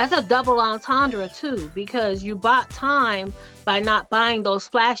 That's a double entendre too, because you bought time by not buying those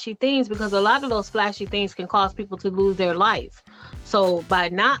flashy things, because a lot of those flashy things can cause people to lose their life. So by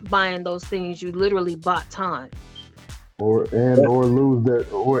not buying those things, you literally bought time. Or lose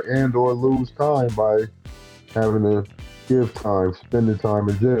time by having to give time, spending time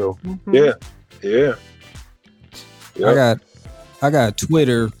in jail. Mm-hmm. Yeah. I got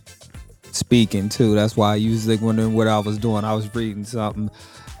Twitter speaking too. That's why I usually wondering what I was doing. I was reading something.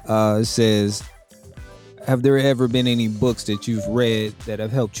 It says, have there ever been any books that you've read that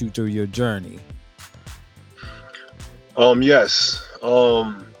have helped you through your journey? Yes.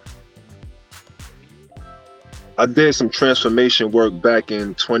 I did some transformation work back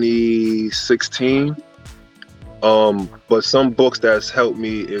in 2016. But some books that's helped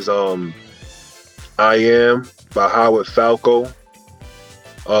me is I Am by Howard Falco,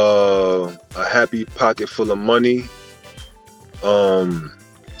 A Happy Pocket Full of Money,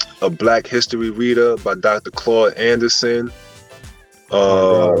 A Black History Reader by Dr. Claude Anderson.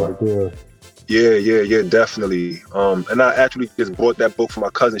 Yeah, definitely. And I actually just bought that book for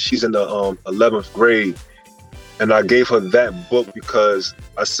my cousin. She's in the 11th grade. And I gave her that book because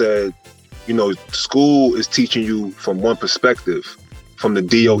I said, you know, school is teaching you from one perspective, from the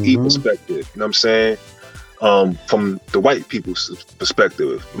DOE perspective, you know what I'm saying? From the white people's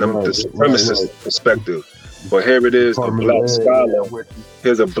perspective, you know, the supremacist perspective. But here it is, a black scholar.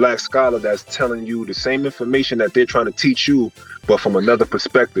 Here's a black scholar that's telling you the same information that they're trying to teach you, but from another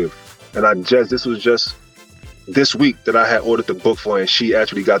perspective. And this was just this week that I had ordered the book for her, and she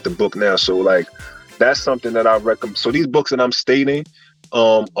actually got the book now. So like, that's something that I recommend. So these books that I'm stating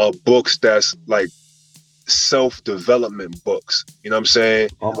are books that's like self-development books. You know what I'm saying?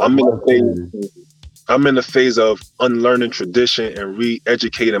 I'm in the phase of unlearning tradition and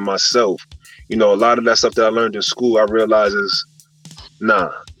re-educating myself. You know, a lot of that stuff that I learned in school, I realize is,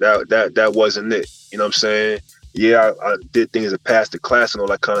 that wasn't it. You know what I'm saying? Yeah, I did things that passed the class and all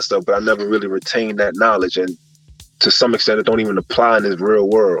that kind of stuff, but I never really retained that knowledge. And to some extent, it don't even apply in this real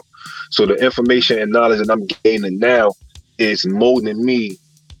world. So the information and knowledge that I'm gaining now is molding me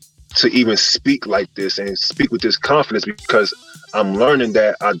to even speak like this and speak with this confidence, because I'm learning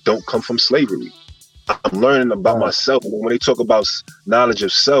that I don't come from slavery. I'm learning about myself. And when they talk about knowledge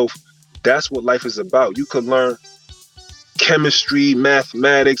of self, that's what life is about. You could learn chemistry,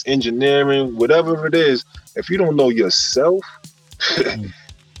 mathematics, engineering, whatever it is. If you don't know yourself,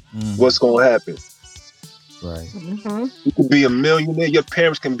 what's going to happen? Right. Mm-hmm. You could be a millionaire. Your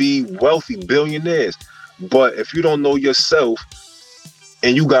parents can be wealthy billionaires. But if you don't know yourself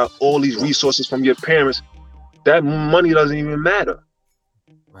and you got all these resources from your parents, that money doesn't even matter.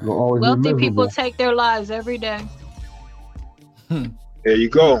 Right. Wealthy people take their lives every day. There you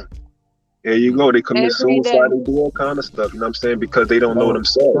go. There you go. They commit suicide and do all kind of stuff. You know what I'm saying? Because they don't know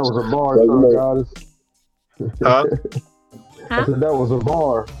themselves. That was a bar, Goddess. Huh? I said that was a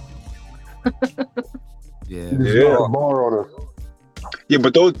bar. Yeah. A bar on us. Yeah,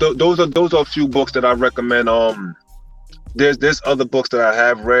 but those are a few books that I recommend. There's other books that I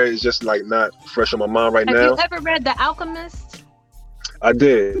have read. It's just like not fresh on my mind right now. Have you ever read The Alchemist? I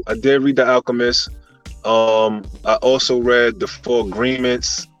did read The Alchemist. I also read The Four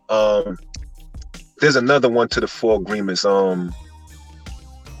Agreements. There's another one to The Four Agreements. The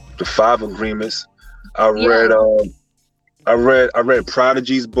Five Agreements. I read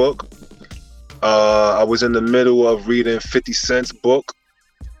Prodigy's book. I was in the middle of reading 50 Cent's book.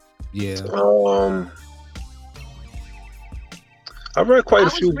 Yeah. I read quite I a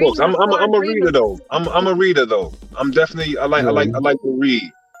was few books. reading I'm before a reader agreement. though. I'm a reader though. I'm definitely I like to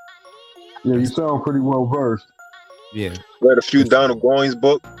read. Yeah, you sound pretty well versed. Yeah. Read a few Donald Goines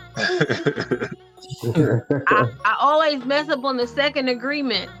book. I always mess up on the second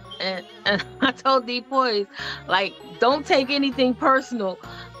agreement. And I told D Boys, like, don't take anything personal.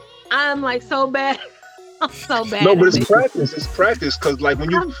 I'm like so bad. I'm so bad. No, but at it's it. practice. It's practice because like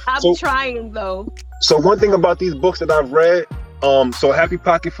when you I'm trying though. So one thing about these books that I've read, so Happy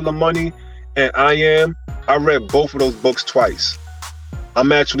Pocket Full of Money and I read both of those books twice.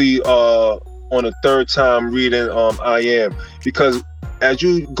 I'm actually on a third time reading because as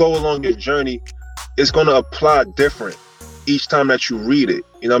you go along your journey, it's gonna apply different each time that you read it.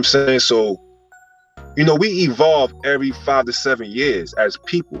 You know what I'm saying? So, you know, we evolve every 5 to 7 years as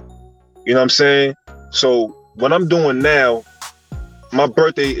people. You know what I'm saying? So what I'm doing now, my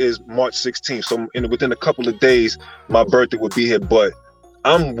birthday is March 16th. So within a couple of days, my birthday will be here. But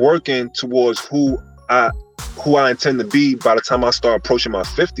I'm working towards who I intend to be by the time I start approaching my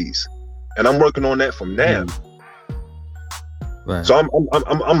 50s, and I'm working on that from now. Right. So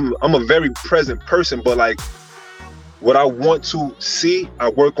I'm a very present person, but like what I want to see, I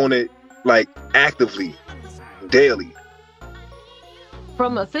work on it like actively, daily.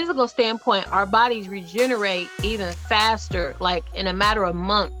 From a physical standpoint, our bodies regenerate even faster, like in a matter of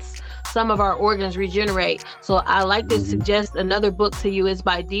months. Some of our organs regenerate. So I like to suggest another book to you. Is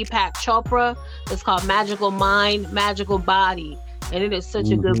by Deepak Chopra. It's called Magical Mind, Magical Body. And it is such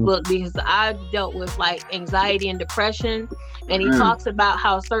a good book because I've dealt with like anxiety and depression. And he talks about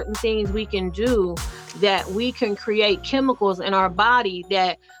how certain things we can do, that we can create chemicals in our body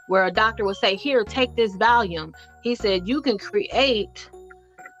that where a doctor would say, here, take this Valium. He said, you can create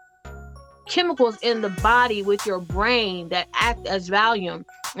chemicals in the body with your brain that act as Valium.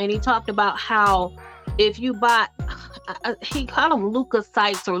 And he talked about how if you buy, he called them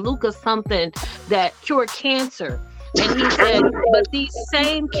leukocytes or Lucas something that cure cancer. And he said, but these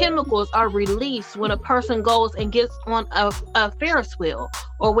same chemicals are released when a person goes and gets on a Ferris wheel,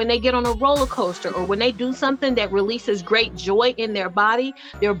 or when they get on a roller coaster, or when they do something that releases great joy in their body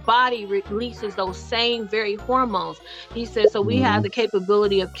releases those same very hormones. He said, so we have the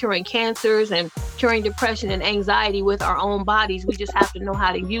capability of curing cancers and curing depression and anxiety with our own bodies. We just have to know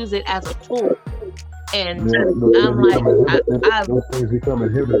how to use it as a tool. And I'm like, those things become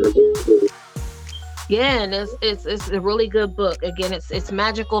inhibitors. Yeah, and it's a really good book. Again, it's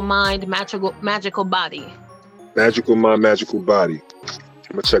Magical Mind, Magical Body. Magical Mind, Magical Body.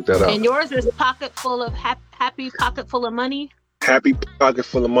 I'm gonna check that out. And yours is Pocket Full of Happy Pocket Full of Money. Happy Pocket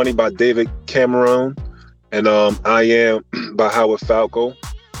Full of Money by David Cameron, and I Am by Howard Falco.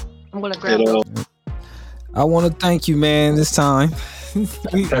 I'm gonna grab it. I want to thank you, man. This time,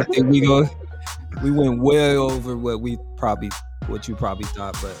 I think we went way over what you probably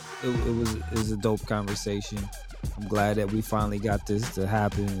thought, but it was a dope conversation. I'm glad that we finally got this to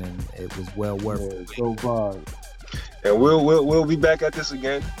happen, and it was well worth it. So far. And we'll be back at this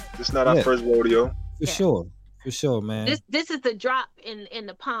again. This is not our first rodeo. For sure, man. This is the drop in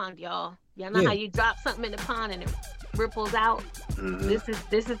the pond, y'all. Y'all know how you drop something in the pond and it ripples out. This is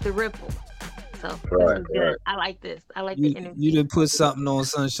the ripple. So this is good. I like this. I like the energy. You didn't put something on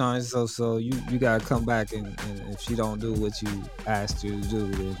Sunshine, so you gotta come back, and if she don't do what you asked her to do,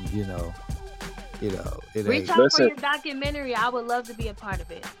 then you know it reach ain't. out for your documentary. I would love to be a part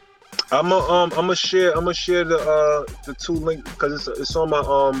of it. I'm gonna share the two links because it's on my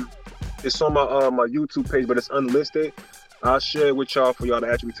my YouTube page, but it's unlisted. I'll share it with y'all for y'all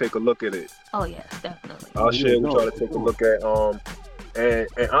to actually take a look at it. Oh yes, definitely. I'll share it with y'all to take a look at and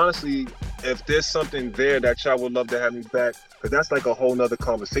honestly, if there's something there that y'all would love to have me back, because that's like a whole nother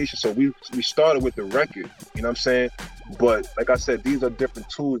conversation. So we started with the record, you know what I'm saying? But like I said, these are different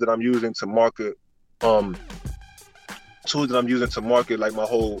tools that I'm using to market. Like my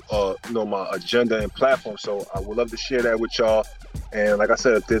whole my agenda and platform. So I would love to share that with y'all. And like I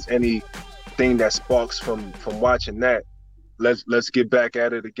said, if there's anything that sparks from watching that, let's get back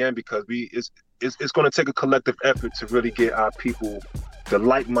at it again, because it's going to take a collective effort to really get our people, the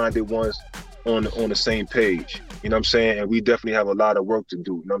like-minded ones, on the same page. You know what I'm saying? And we definitely have a lot of work to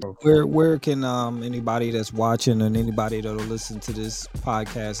do. You know? Where can anybody that's watching and anybody that'll listen to this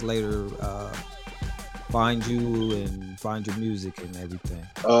podcast later find you and find your music and everything?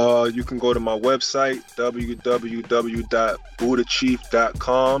 You can go to my website,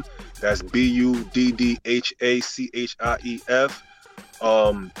 www.buddhachief.com. That's BUDDHACHIEF.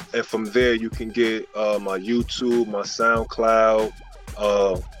 And from there you can get my YouTube, my SoundCloud,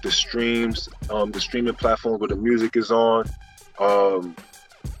 the streams, the streaming platform where the music is on.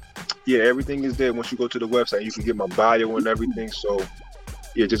 Yeah, everything is there. Once you go to the website, you can get my bio and everything. So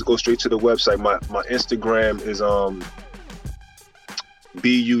yeah, just go straight to the website. My Instagram is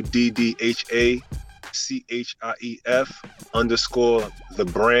BUDDHACHIEF _ the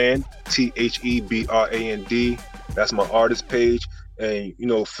brand THEBRAND. That's my artist page. And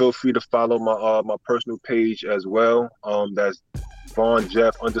feel free to follow my personal page as well. That's Vaughn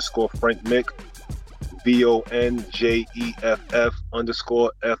Jeff _ Frank Mick, VONJEFF _ FRANC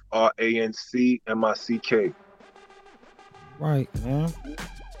MICK. Right, man.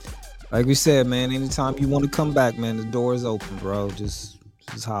 Like we said, man, anytime you want to come back, man, the door is open, bro. Just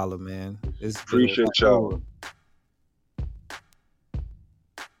holler, man. Appreciate y'all.